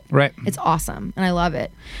escape it. Right. It's awesome, and I love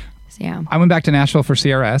it. So, yeah. I went back to Nashville for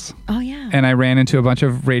CRS. Oh yeah. And I ran into a bunch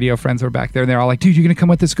of radio friends that were back there, and they're all like, "Dude, you're gonna come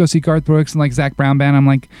with us, go see Garth Brooks and like Zach Brown Band?" I'm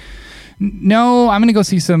like, no, I'm going to go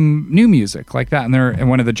see some new music like that. And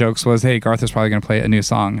one of the jokes was, hey, Garth is probably going to play a new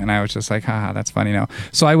song. And I was just like, haha, that's funny. No.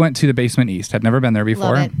 So I went to the Basement East. Had never been there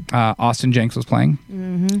before. Love it. Austin Jenks was playing.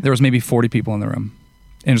 Mm-hmm. There was maybe 40 people in the room.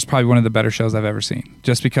 And it was probably one of the better shows I've ever seen.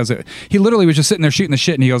 Just because he literally was just sitting there shooting the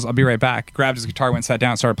shit, and he goes, "I'll be right back." Grabbed his guitar, went, sat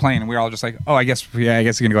down, started playing, and we were all just like, "Oh, I guess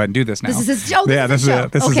he's gonna go ahead and do this now." This is his show. This is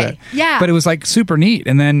it. This is it. Yeah. But it was like super neat.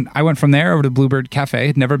 And then I went from there over to Bluebird Cafe.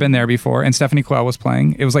 Had never been there before, and Stephanie Quell was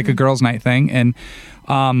playing. It was like a girls' night thing, and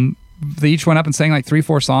they each went up and sang like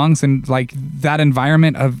 3-4 songs, and like that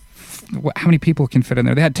environment of. How many people can fit in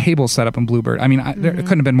there? They had tables set up in Bluebird. I mean, there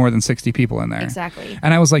couldn't have been more than 60 people in there. Exactly.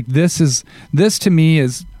 And I was like, this to me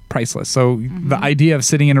is priceless. So the idea of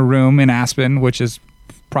sitting in a room in Aspen, which is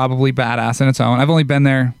probably badass in its own. I've only been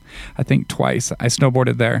there, I think, twice. I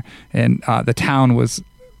snowboarded there, and the town was.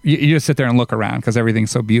 You just sit there and look around because everything's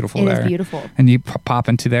so beautiful there. It is beautiful. And you pop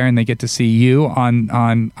into there, and they get to see you on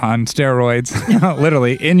steroids,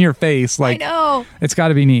 literally in your face. Like, I know. It's got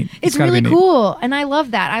to be neat. It's really cool, and I love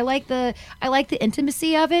that. I like the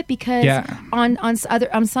intimacy of it because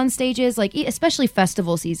on some stages, like especially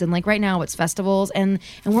festival season, like right now it's festivals, and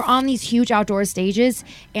we're on these huge outdoor stages,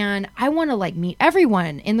 and I want to like meet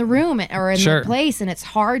everyone in the room or in the place, and it's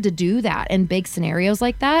hard to do that in big scenarios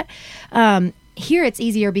like that. Here it's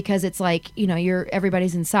easier because it's like,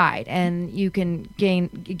 everybody's inside and you can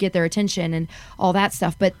get their attention and all that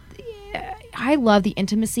stuff. But I love the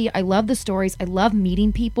intimacy. I love the stories. I love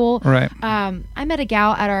meeting people. Right. I met a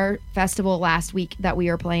gal at our festival last week that we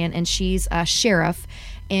were playing, and she's a sheriff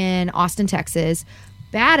in Austin, Texas.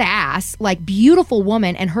 Badass, like beautiful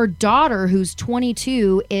woman, and her daughter, who's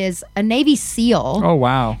 22, is a Navy SEAL. Oh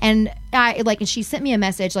wow! And and she sent me a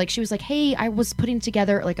message. Like she was like, "Hey, I was putting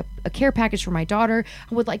together like a care package for my daughter.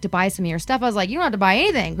 I would like to buy some of your stuff." I was like, "You don't have to buy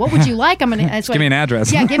anything. What would you like? I'm gonna give me an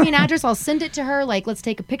address." Yeah, give me an address. I'll send it to her. Like, let's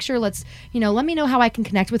take a picture. Let's let me know how I can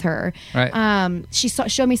connect with her. Right. She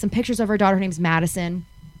showed me some pictures of her daughter. Her name's Madison.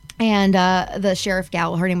 And the sheriff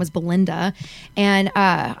gal, her name was Belinda. And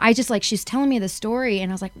I just she's telling me the story.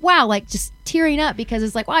 And I was like, wow, like just tearing up because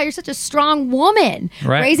it's like, wow, you're such a strong woman.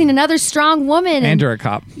 Right. Raising another strong woman. And you're a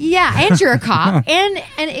cop. Yeah, and you're a cop. And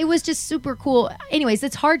it was just super cool. Anyways,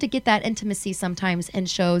 it's hard to get that intimacy sometimes in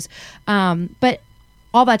shows. But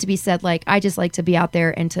all that to be said, like I just like to be out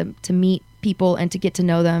there and to meet people and to get to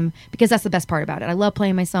know them because that's the best part about it. I love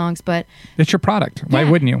playing my songs, but it's your product. Why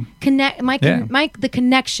wouldn't you? The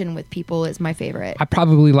connection with people is my favorite. I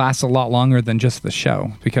probably last a lot longer than just the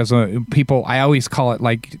show because I always call it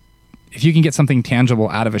like if you can get something tangible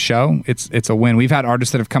out of a show, it's a win. We've had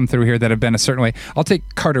artists that have come through here that have been a certain way. I'll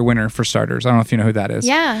take Carter Winter for starters. I don't know if you know who that is.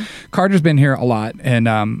 Yeah. Carter's been here a lot,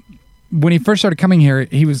 and when he first started coming here,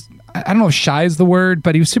 he was, I don't know if shy is the word,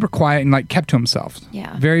 but he was super quiet and like kept to himself.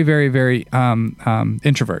 Yeah. Very, very, very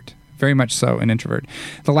introvert. Very much so an introvert.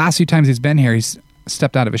 The last few times he's been here, he's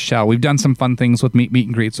stepped out of his shell. We've done some fun things with meet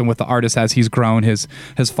and greets and with the artist as he's grown his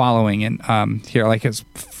following. And here, like his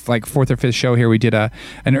fourth or fifth show here, we did an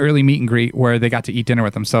early meet and greet where they got to eat dinner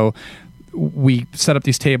with him. So we set up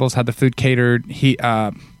these tables, had the food catered.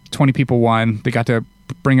 20 people won. They got to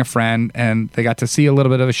bring a friend and they got to see a little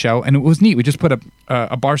bit of a show, and it was neat. We just put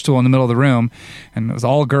a bar stool in the middle of the room, and it was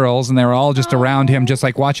all girls, and they were all just around him, just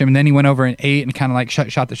like watch him. And then he went over and ate and kind of like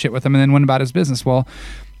shot the shit with them, and then went about his business. Well,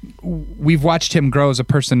 we've watched him grow as a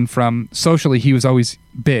person. From socially, he was always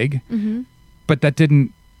big, but that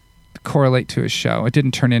didn't correlate to his show. It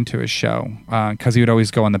didn't turn into his show because he would always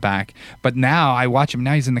go in the back. But now I watch him.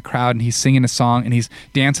 Now he's in the crowd and he's singing a song and he's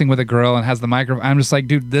dancing with a girl and has the microphone. I'm just like,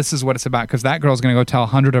 dude, this is what it's about, because that girl's going to go tell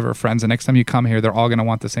 100 of her friends, and next time you come here, they're all going to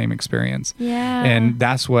want the same experience. Yeah. And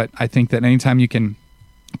that's what I think, that anytime you can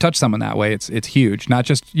touch someone that way, it's huge. Not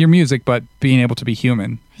just your music, but being able to be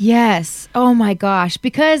human. Yes. Oh my gosh.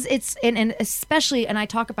 Because it's, and especially, and I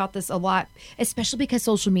talk about this a lot, especially because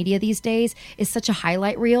social media these days is such a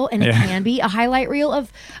highlight reel, and it can be a highlight reel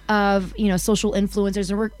of social influencers,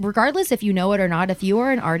 and regardless if you know it or not. If you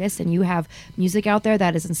are an artist and you have music out there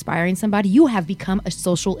that is inspiring somebody, you have become a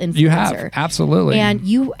social influencer. You have, absolutely. And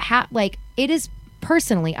you have, like, it is,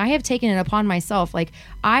 personally, I have taken it upon myself, like,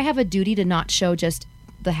 I have a duty to not show just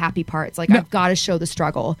the happy parts. Like, I've got to show the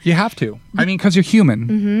struggle. You have to. I mean, because you're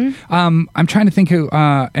human. I'm trying to think who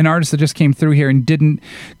an artist that just came through here and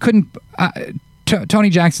couldn't. Tony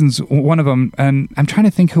Jackson's one of them, and I'm trying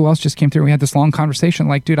to think who else just came through. We had this long conversation.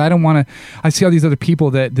 Like, dude, I don't want to. I see all these other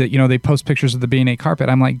people that they post pictures of the B&A carpet.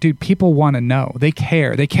 I'm like, dude, people want to know. They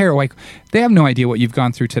care. They care. Like, they have no idea what you've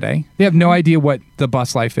gone through today. They have no idea what the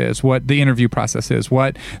bus life is, what the interview process is,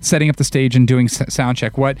 what setting up the stage and doing sound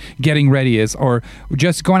check, what getting ready is, or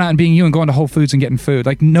just going out and being you and going to Whole Foods and getting food.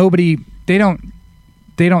 Like, nobody.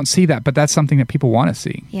 They don't see that, but that's something that people want to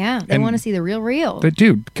see. Yeah, they want to see the real. But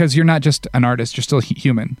dude, because you're not just an artist, you're still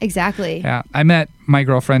human. Exactly. Yeah, I met my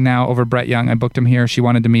girlfriend now over Brett Young. I booked him here. She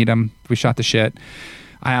wanted to meet him. We shot the shit.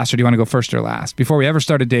 I asked her, do you want to go first or last? Before we ever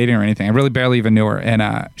started dating or anything. I really barely even knew her.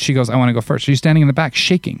 And she goes, I want to go first. She's standing in the back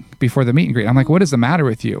shaking before the meet and greet. I'm like, what is the matter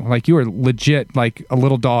with you? Like, you are legit like a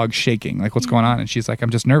little dog shaking. Like, what's going on? And she's like,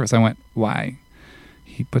 I'm just nervous. I went, why?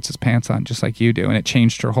 He puts his pants on just like you do, and it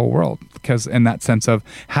changed her whole world, because in that sense of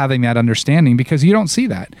having that understanding, because you don't see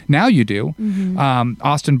that now. You do.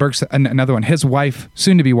 Austin Burke's another one. His wife,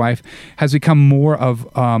 soon to be wife, has become more of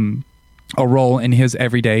a role in his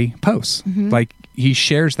everyday posts. Like, he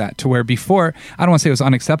shares that to where before, I don't want to say it was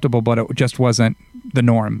unacceptable, but it just wasn't the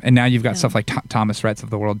norm. And now you've got stuff like Thomas Rhett's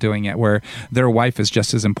of the world doing it, where their wife is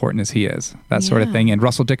just as important as he is, that sort of thing. And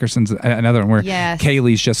Russell Dickerson's another one, where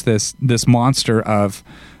Kaylee's just this monster of,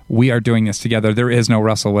 we are doing this together. There is no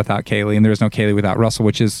Russell without Kaylee, and there is no Kaylee without Russell,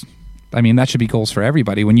 which is, I mean, that should be goals for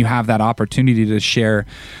everybody when you have that opportunity to share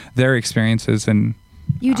their experiences. And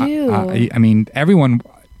you do. I mean, everyone,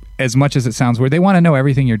 as much as it sounds weird, they want to know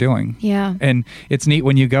everything you're doing. Yeah. And it's neat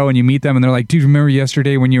when you go and you meet them and they're like, do you remember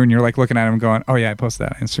yesterday when you, and you're like looking at them going, oh yeah, I posted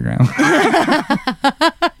that on Instagram.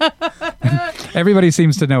 Everybody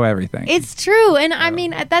seems to know everything. It's true. And I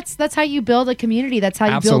mean, that's how you build a community. That's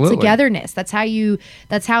how you build togetherness. That's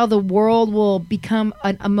how the world will become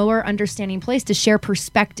a more understanding place to share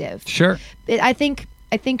perspective. Sure. I think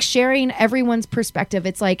sharing everyone's perspective,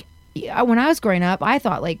 it's like, when I was growing up, I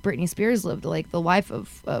thought like Britney Spears lived like the life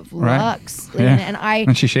of Lux,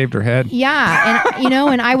 and she shaved her head. Yeah, and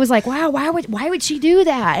and I was like, wow, why would she do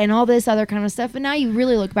that, and all this other kind of stuff. And now you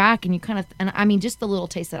really look back and you kind of, and I mean, just the little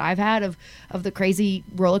taste that I've had of the crazy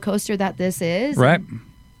roller coaster that this is, right.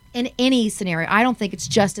 In any scenario. I don't think it's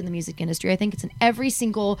just in the music industry. I think it's in every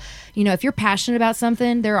single, if you're passionate about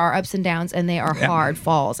something, there are ups and downs, and they are hard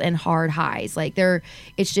falls and hard highs. Like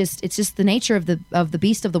it's just the nature of the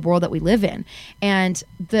beast of the world that we live in. And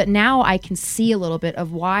now I can see a little bit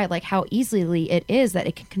of why, like how easily it is that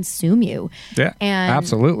it can consume you. Yeah,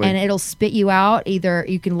 absolutely. And it'll spit you out. Either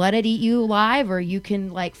you can let it eat you alive, or you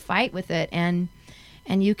can like fight with it, and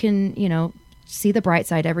you can, see the bright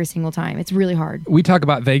side every single time. It's really hard. We talk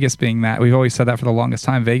about Vegas being that. We've always said that for the longest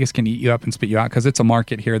time. Vegas can eat you up and spit you out, because it's a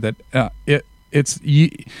market here that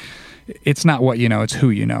it's not what you know, it's who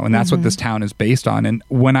you know, and that's what this town is based on. And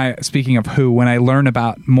when I learn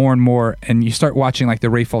about more and more, and you start watching like the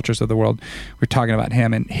Ray Fulchers of the world, we're talking about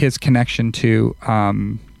him and his connection to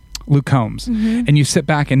Luke Combs, and you sit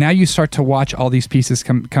back and now you start to watch all these pieces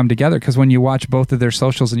come together, because when you watch both of their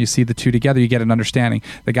socials and you see the two together, you get an understanding.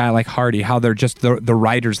 The guy like Hardy, how they're just the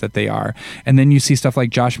writers that they are, and then you see stuff like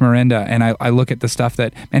Josh Miranda, and I look at the stuff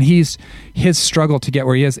that, and his struggle to get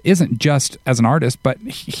where he is isn't just as an artist, but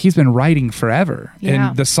he's been writing forever,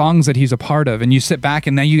 and the songs that he's a part of, and you sit back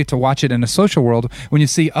and now you get to watch it in a social world when you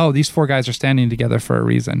see, oh, these four guys are standing together for a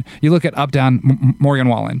reason. You look at Up Down, Morgan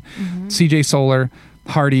Wallen, CJ Solar,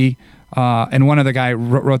 Hardy, and one other guy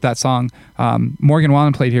wrote that song. Morgan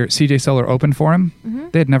Wallen played here. CJ Solar opened for him.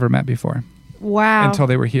 They had never met before. Wow. Until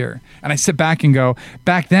they were here. And I sit back and go,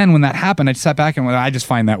 back then when that happened, I sat back and went, I just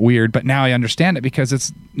find that weird. But now I understand it,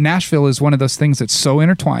 because Nashville is one of those things that's so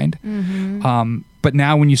intertwined. But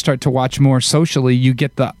now when you start to watch more socially, you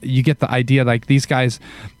get the idea, like these guys,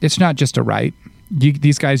 it's not just a write.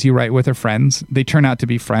 These guys you write with are friends. They turn out to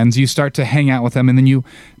be friends. You start to hang out with them, and then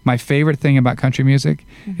my favorite thing about country music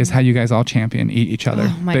is how you guys all champion each other.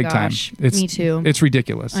 Oh my big gosh. time. Me too. It's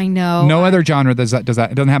ridiculous. I know. No other genre does that. It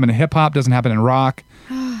doesn't happen in hip hop. Doesn't happen in rock.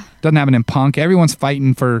 Doesn't happen in punk. Everyone's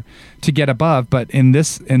fighting to get above. But in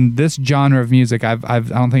this genre of music, I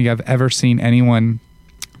don't think I've ever seen anyone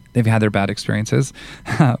They've had their bad experiences.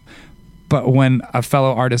 But when a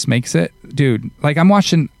fellow artist makes it, dude, like I'm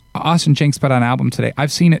watching Austin Jenks put out an album today.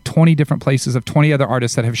 I've seen it 20 different places of 20 other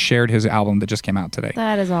artists that have shared his album that just came out today.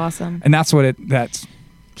 That is awesome. And that's that's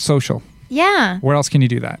social. Yeah. Where else can you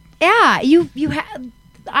do that? Yeah.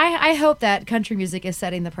 I hope that country music is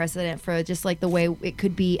setting the precedent for just like the way it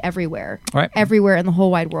could be everywhere. Right. Everywhere in the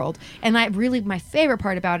whole wide world. And my favorite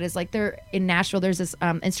part about it is like they're in Nashville, there's this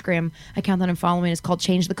Instagram account that I'm following. It's called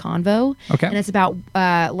Change the Convo. Okay. And it's about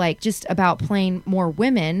just about playing more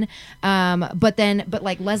women. But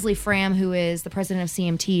like Leslie Fram, who is the president of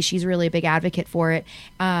CMT, she's really a big advocate for it.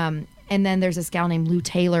 And then there's this gal named Lou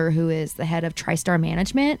Taylor, who is the head of TriStar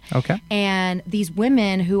Management. Okay. And these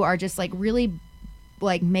women who are just like really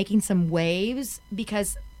like making some waves,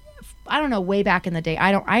 because I don't know, way back in the day,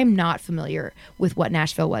 I'm not familiar with what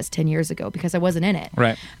Nashville was 10 years ago because I wasn't in it.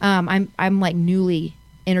 Right. I'm like newly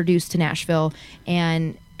introduced to Nashville,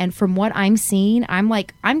 and from what I'm seeing,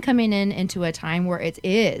 I'm coming into a time where it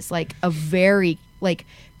is like a very like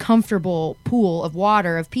comfortable pool of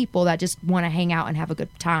water of people that just want to hang out and have a good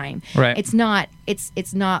time. Right. It's not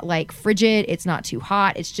like frigid, it's not too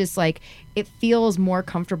hot. It's just like it feels more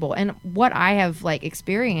comfortable. And what I have like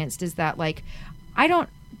experienced is that like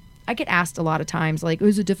I get asked a lot of times, like,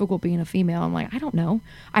 is it difficult being a female? I'm like, I don't know.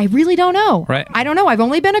 I really don't know. Right. I don't know. I've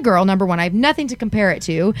only been a girl, number one. I have nothing to compare it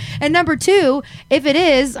to. And number two, if it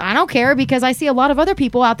is, I don't care, because I see a lot of other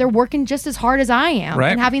people out there working just as hard as I am,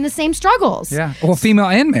 right, and having the same struggles. Yeah. Well, female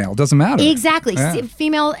and male, doesn't matter. Exactly. Yeah.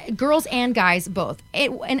 Female, girls and guys, both.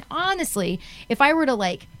 And honestly, if I were to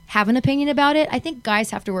like have an opinion about it, I think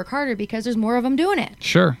guys have to work harder because there's more of them doing it.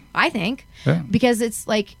 Sure. I think. Yeah. Because it's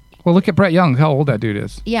like... Well, look at Brett Young, how old that dude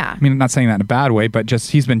is. Yeah. I mean, I'm not saying that in a bad way, but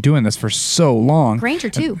just he's been doing this for so long. Granger,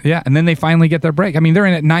 too. Yeah, and then they finally get their break. I mean, they're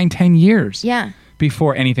in it 9-10 years. Yeah.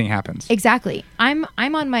 Before anything happens. Exactly. I'm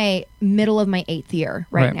on my middle of my 8th year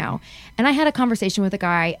right now, and I had a conversation with a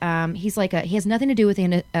guy. He's like he has nothing to do with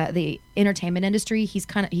the entertainment industry. He's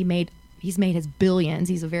made his billions.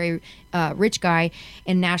 He's a very rich guy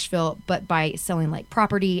in Nashville, but by selling like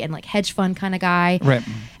property and like hedge fund kind of guy. Right.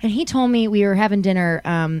 And he told me, we were having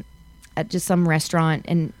dinner at just some restaurant,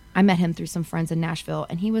 and I met him through some friends in Nashville,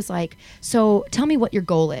 and he was like, so tell me what your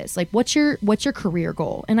goal is. Like, what's your career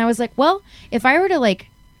goal? And I was like, well, if I were to like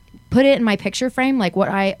put it in my picture frame, like what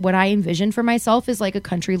I envision for myself is like a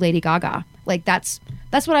country Lady Gaga. Like that's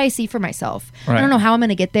what I see for myself. Right. I don't know how I'm going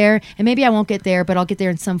to get there, and maybe I won't get there, but I'll get there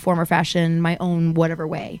in some form or fashion, my own whatever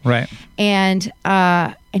way. Right. And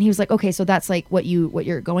he was like, okay, so that's like what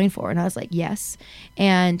you're going for. And I was like, yes.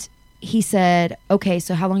 And he said, okay,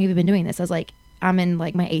 so how long have you been doing this? I was like, I'm in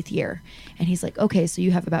like my 8th year. And he's like, okay, so you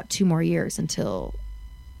have about 2 more years until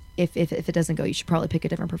if it doesn't go, you should probably pick a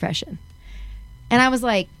different profession. And I was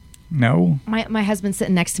like, no. My husband's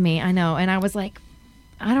sitting next to me, I know. And I was like,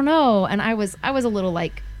 I don't know. And I was a little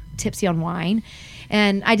like tipsy on wine,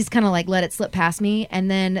 and I just kind of like let it slip past me. And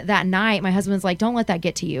then that night my husband's like, don't let that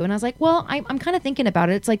get to you. And I was like, well, I'm kind of thinking about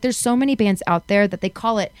it. It's like there's so many bands out there that they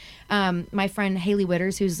call it. My friend Haley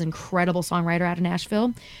Witters, who's an incredible songwriter out of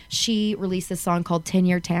Nashville, she released this song called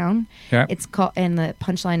 10-Year Town. Yeah. It's called, and the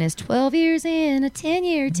punchline is 12 years in a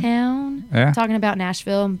 10-year town. Yeah. Talking about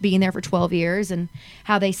Nashville, being there for 12 years, and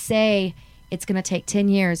how they say it's going to take 10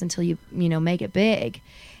 years until you make it big.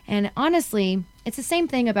 And honestly, it's the same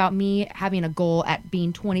thing about me having a goal at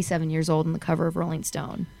being 27 years old on the cover of Rolling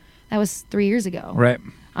Stone. That was 3 years ago. Right.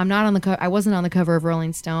 I'm not on the I wasn't on the cover of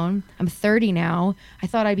Rolling Stone. I'm 30 now. I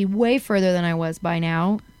thought I'd be way further than I was by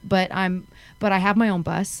now, but I have my own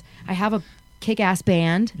bus. I have a kick-ass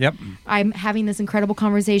band. Yep. I'm having this incredible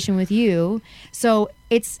conversation with you. So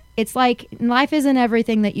it's like life isn't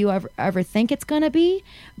everything that you ever think it's going to be,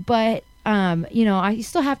 but you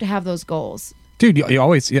still have to have those goals. Dude, you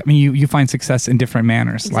always, I mean, you find success in different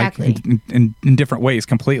manners, exactly. Like in different ways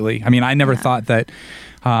completely. I mean, I never thought that,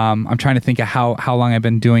 I'm trying to think of how long I've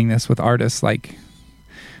been doing this with artists, like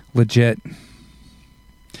legit.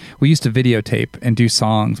 We used to videotape and do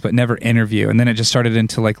songs, but never interview. And then it just started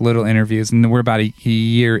into like little interviews. And we're about a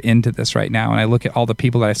year into this right now. And I look at all the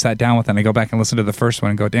people that I sat down with, and I go back and listen to the first one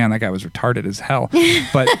and go, damn, that guy was retarded as hell.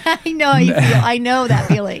 But I know how you feel. I know that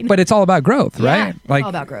feeling. But it's all about growth, right? Yeah, it's all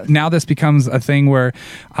about growth. Now this becomes a thing where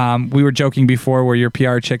we were joking before, where your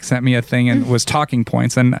PR chick sent me a thing and was talking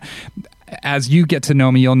points. And as you get to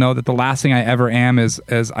know me, you'll know that the last thing I ever am is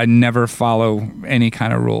I never follow any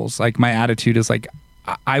kind of rules. Like my attitude is like,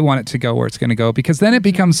 I want it to go where it's going to go, because then it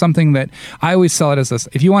becomes something that I always sell it as this.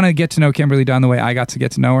 If you want to get to know Kimberly Dunn the way I got to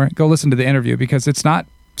get to know her, go listen to the interview, because it's not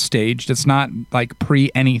staged. It's not like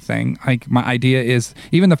pre anything. Like my idea is,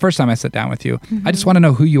 even the first time I sit down with you, I just want to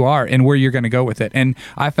know who you are and where you're going to go with it. And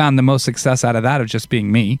I found the most success out of that of just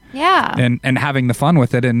being me. Yeah. And having the fun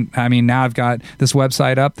with it. And I mean, now I've got this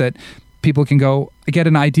website up that people can go get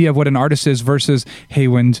an idea of what an artist is versus, hey,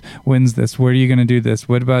 when's this? Where are you going to do this?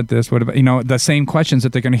 What about this? What about, the same questions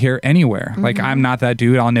that they're going to hear anywhere. Like, I'm not that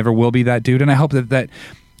dude. I'll never will be that dude. And I hope that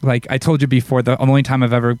like I told you before, the only time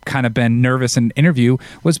I've ever kind of been nervous in an interview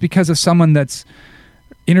was because of someone that's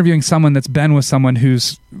interviewing someone that's been with someone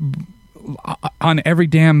who's on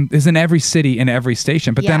is in every city in every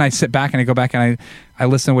station. But then I sit back and I go back and I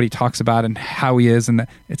listen to what he talks about and how he is, and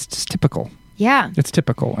it's just typical. Yeah. It's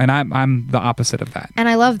typical. And I'm the opposite of that. And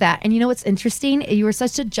I love that. And you know what's interesting? You were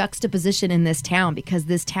such a juxtaposition in this town, because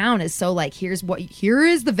this town is so like, here is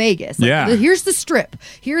the Vegas. Like, here's the strip.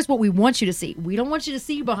 Here's what we want you to see. We don't want you to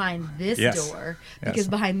see behind this door, because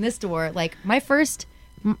behind this door, like my first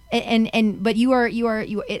but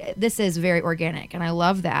this is very organic, and I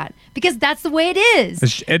love that, because that's the way it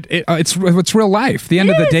is. It's real life. The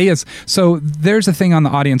end of the day is, so there's a thing on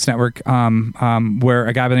the Audience Network where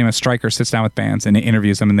a guy by the name of Stryker sits down with bands and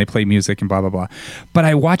interviews them and they play music and blah, blah, blah. But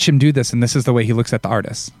I watch him do this, and this is the way he looks at the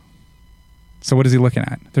artists. So what is he looking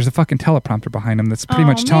at? There's a fucking teleprompter behind him that's pretty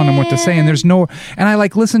much telling him what to say. And and I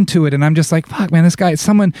like listen to it, and I'm just like, fuck, man, this guy,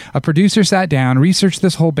 a producer sat down, researched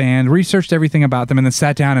this whole band, researched everything about them, and then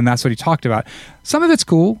sat down, and that's what he talked about. Some of it's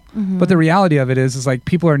cool, but the reality of it is like,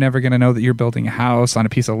 people are never going to know that you're building a house on a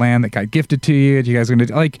piece of land that got gifted to you. You guys are going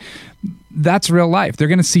to, like, that's real life. They're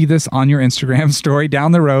going to see this on your Instagram story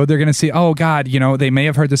down the road. They're going to see, oh God, they may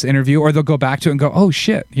have heard this interview, or they'll go back to it and go, oh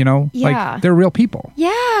shit, like they're real people.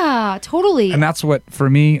 Yeah, totally. And that's what, for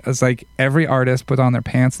me, is like, every artist put on their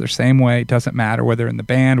pants their same way. It doesn't matter whether in the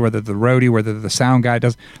band, whether the roadie, whether the sound guy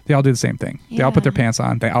does, they all do the same thing. Yeah. They all put their pants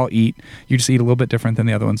on. They all eat. You just eat a little bit different than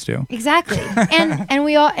the other ones do. Exactly. and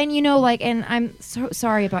we all, and like, and I'm so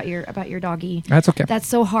sorry about your doggy. That's okay. That's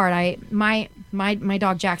so hard. My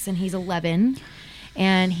dog Jackson, he's 11,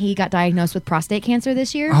 and he got diagnosed with prostate cancer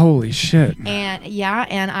this year. Holy shit. And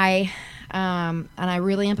I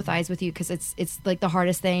really empathize with you, because it's like the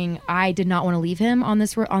hardest thing. I did not want to leave him on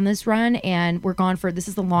this run, and we're gone this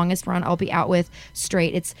is the longest run I'll be out with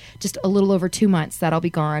straight. It's just a little over 2 months that I'll be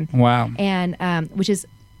gone. Wow. And which is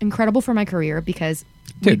incredible for my career, because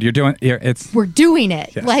dude, we're doing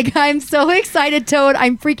it. Yes. Like, I'm so excited, Toad.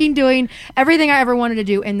 I'm freaking doing everything I ever wanted to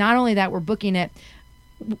do. And not only that, we're booking it.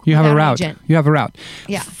 You have a route.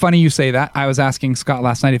 Yeah. Funny you say that. I was asking Scott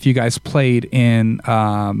last night if you guys played in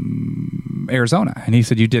Arizona, and he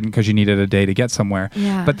said you didn't because you needed a day to get somewhere.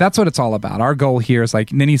 Yeah. But that's what it's all about. Our goal here is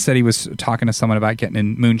like, and then he said he was talking to someone about getting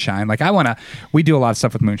in moonshine. Like, we do a lot of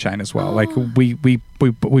stuff with moonshine as well. Oh. Like we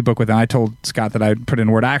book with them. I told Scott that I'd put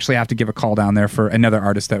in word. I actually have to give a call down there for another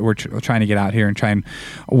artist that we're trying to get out here and try and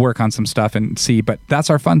work on some stuff and see. But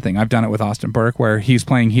that's our fun thing. I've done it with Austin Burke, where he's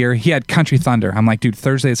playing here. He had Country Thunder. I'm like, dude,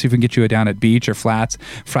 Thursday, let's see if we can get you down at Beach or Flats.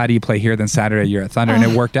 Friday, you play here. Then Saturday, you're at Thunder. And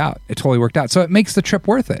it worked out. It totally worked out. So it makes the trip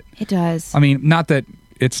worth it. It does. I mean, not that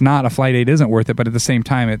it's not a Flight 8 isn't worth it, but at the same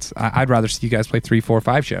time, I'd rather see you guys play 3, 4,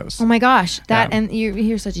 5 shows. Oh my gosh, and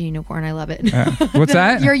you're such a unicorn. I love it. What's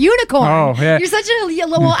that? You're a unicorn. Oh yeah. You're such a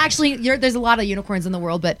well. Actually, there's a lot of unicorns in the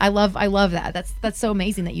world, but I love that. That's so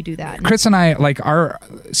amazing that you do that. Chris and I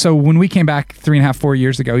so when we came back 3.5, 4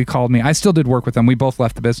 years ago, he called me. I still did work with him. We both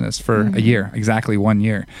left the business for a year, exactly 1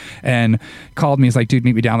 year, and called me. He's like, dude,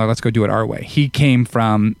 meet me down there. Let's go do it our way. He came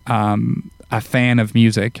from a fan of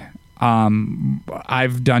music.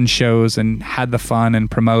 I've done shows and had the fun and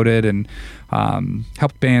promoted and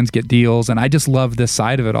helped bands get deals, and I just love this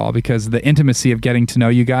side of it all, because the intimacy of getting to know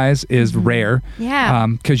you guys is rare. Yeah.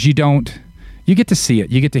 Because you get to see it,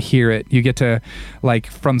 you get to hear it, you get to, like,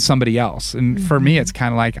 from somebody else. And for me, it's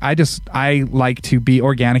kind of like, I like to be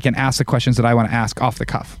organic and ask the questions that I want to ask off the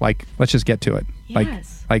cuff. Like, let's just get to it.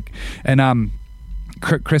 Yes. And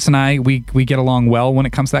Chris and I, we get along well when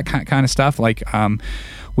it comes to that kind of stuff. Like,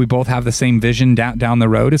 we both have the same vision down the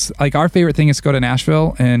road. It's like, our favorite thing is to go to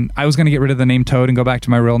Nashville, and I was going to get rid of the name Toad and go back to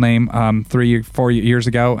my real name 3 or 4 years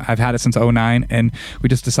ago. I've had it since 2009, and we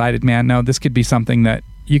just decided, man, no, this could be something that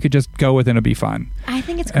you could just go with and it'll be fun. I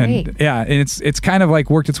think it's great. And, yeah, and it's kind of like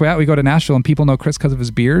worked its way out. We go to Nashville and people know Chris because of his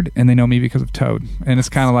beard, and they know me because of Toad. And it's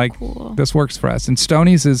kind of like, cool. This works for us. And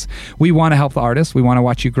Stoney's is, we want to help the artists. We want to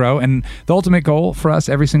watch you grow. And the ultimate goal for us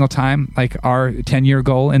every single time, like our 10-year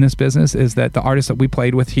goal in this business, is that the artists that we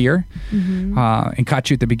played with here and caught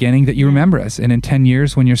you at the beginning, that you remember us. And in 10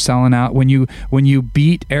 years, when you're selling out, when you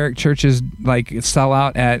beat Eric Church's like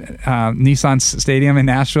sellout at Nissan Stadium in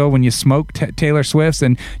Nashville, when you smoke Taylor Swift's,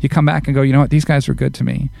 and you come back and go, you know what, these guys were good to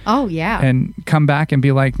me. Oh yeah. And come back and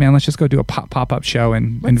be like, man, let's just go do a pop-up show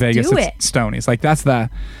in Vegas. It's Stoney's. Like that's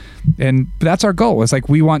our goal. It's like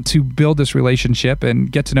we want to build this relationship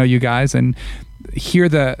and get to know you guys and hear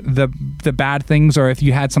the bad things, or if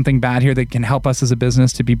you had something bad here that can help us as a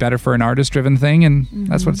business to be better for an artist-driven thing, and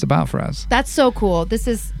that's what it's about for us. That's so cool. This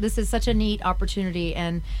is such a neat opportunity,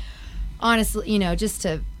 and honestly, just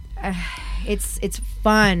to it's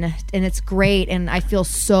fun and it's great, and I feel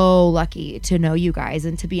so lucky to know you guys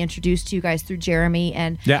and to be introduced to you guys through Jeremy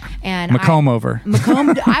and Macomb over. We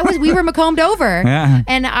were Macombed over. Yeah.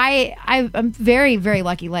 And I'm very, very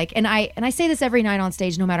lucky. Like, and I say this every night on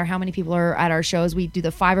stage, no matter how many people are at our shows. We do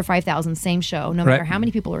the 5,000 or 5,000 same show, no matter how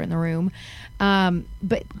many people are in the room.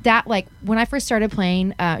 But that, like, when I first started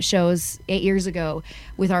playing shows 8 years ago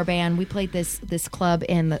with our band, we played this club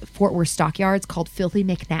in the Fort Worth Stockyards called Filthy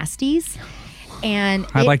McNasty's. And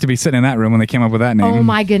I'd like to be sitting in that room when they came up with that name. Oh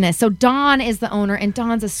my goodness. So Don is the owner, and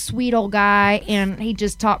Don's a sweet old guy, and he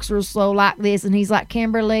just talks real slow like this, and he's like,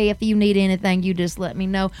 Kimberly, if you need anything, you just let me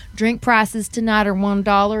know. Drink prices tonight are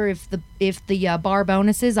 $1. If the bar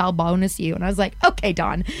bonuses, I'll bonus you. And I was like, okay,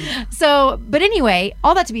 Don. So, but anyway,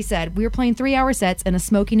 all that to be said, we were playing 3-hour sets in a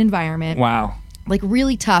smoking environment. Wow. Like,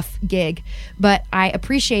 really tough gig, but I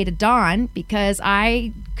appreciated Don because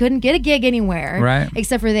I couldn't get a gig anywhere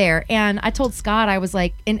except for there. And I told Scott, I was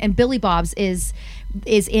like, and Billy Bob's is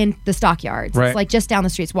in the Stockyards. It's like just down the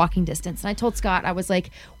street, it's walking distance. And I told Scott, I was like,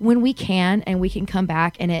 when we can and we can come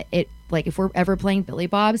back, and it like if we're ever playing Billy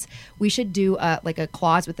Bob's, we should do like a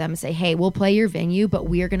clause with them and say, hey, we'll play your venue, but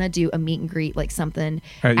we are gonna do a meet and greet, like something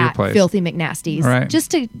at Filthy McNasty's,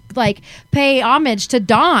 just to like pay homage to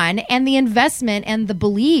Don and the investment and the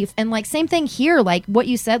belief. And like same thing here, like what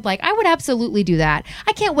you said, like I would absolutely do that.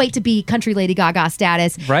 I can't wait to be country Lady Gaga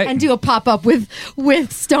status and do a pop-up with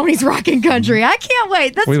Stoney's Rockin' Country. I can't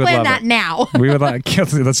wait. Let's plan that now. We would like,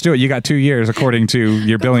 let's do it. You got 2 years according to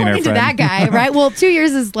your billionaire friend. According to that guy, right? Well, 2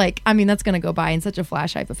 years is like, I mean, that's going to go by in such a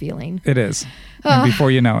flash, I have a feeling. It is. And before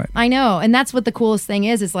you know it. I know. And that's what the coolest thing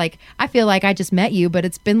is like, I feel like I just met you, but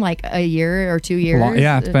it's been like a year or 2 years.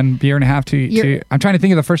 Yeah, it's been a year and a half, 2 years. I'm trying to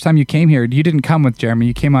think of the first time you came here. You didn't come with Jeremy.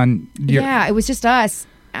 You came on. Yeah, it was just us.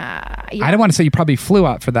 I don't want to say you probably flew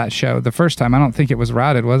out for that show the first time. I don't think it was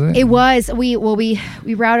routed, was it? It was. We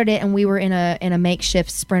routed it, and we were in a makeshift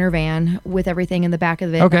Sprinter van with everything in the back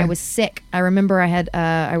of it. Okay. I was sick. I remember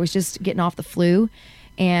I was just getting off the flu,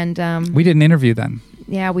 and we did an interview then.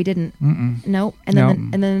 Yeah, we didn't. Nope. And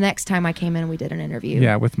then the next time I came in, we did an interview.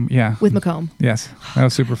 Yeah, with Macomb. Yes, that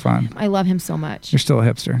was super fun. I love him so much. You're still a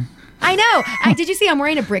hipster. I know. Did you see I'm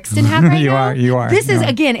wearing a Brixton hat right now? You are. This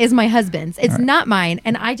is my husband's. It's not mine.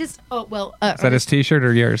 And I just, is that his t-shirt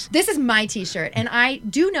or yours? This is my t-shirt. And I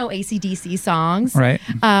do know AC/DC songs. Right.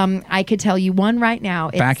 I could tell you one right now.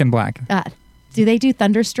 It's, Back in Black. Do they do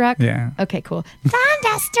Thunderstruck? Yeah. Okay, cool.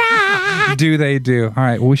 Thunderstruck. Do they do? All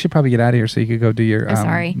right. Well, we should probably get out of here so you could go do your I'm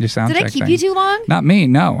sorry. Your sound Did check I keep thing. you too long? Not me.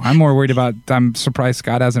 No. I'm more worried about, I'm surprised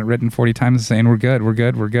Scott hasn't written 40 times saying we're good.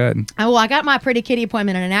 Well, I got my Pretty Kitty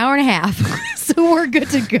appointment in an hour and a half. So we're good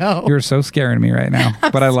to go. You're so scaring me right now.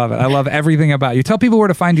 But I love it. I love everything about you. Tell people where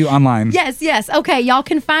to find you online. Yes. Okay. Y'all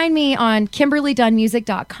can find me on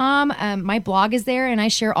KimberlyDunnMusic.com. My blog is there, and I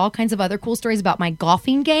share all kinds of other cool stories about my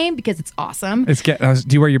golfing game because it's awesome. Do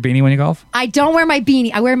you wear your beanie when you golf? I don't wear my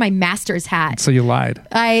beanie. I wear my master's hat. So you lied.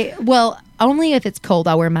 Only if it's cold,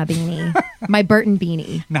 I'll wear my beanie. My Burton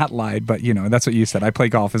beanie. Not lied, but that's what you said. I play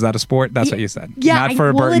golf. Is that a sport? That's what you said. Yeah. Not for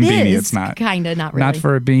a Burton beanie. Is. It's not. Kinda, not really. Not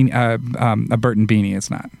for a Burton beanie. It's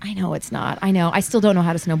not. I know it's not. I know. I still don't know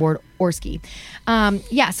how to snowboard or ski. So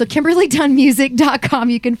KimberlyDunnMusic.com.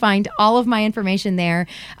 You can find all of my information there.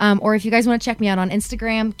 Or if you guys want to check me out on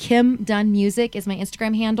Instagram, Kim Dunn Music is my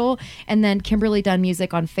Instagram handle. And then Kimberly Dunn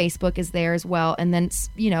Music on Facebook is there as well. And then,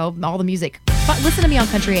 all the music. Listen to me on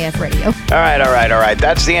Country AF Radio. All right.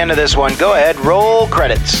 That's the end of this one. Go ahead, roll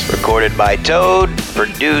credits. Recorded by Toad,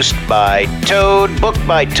 produced by Toad, booked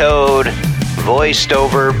by Toad, voiced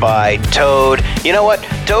over by Toad. You know what?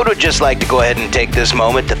 Toad would just like to go ahead and take this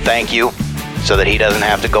moment to thank you so that he doesn't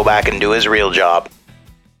have to go back and do his real job.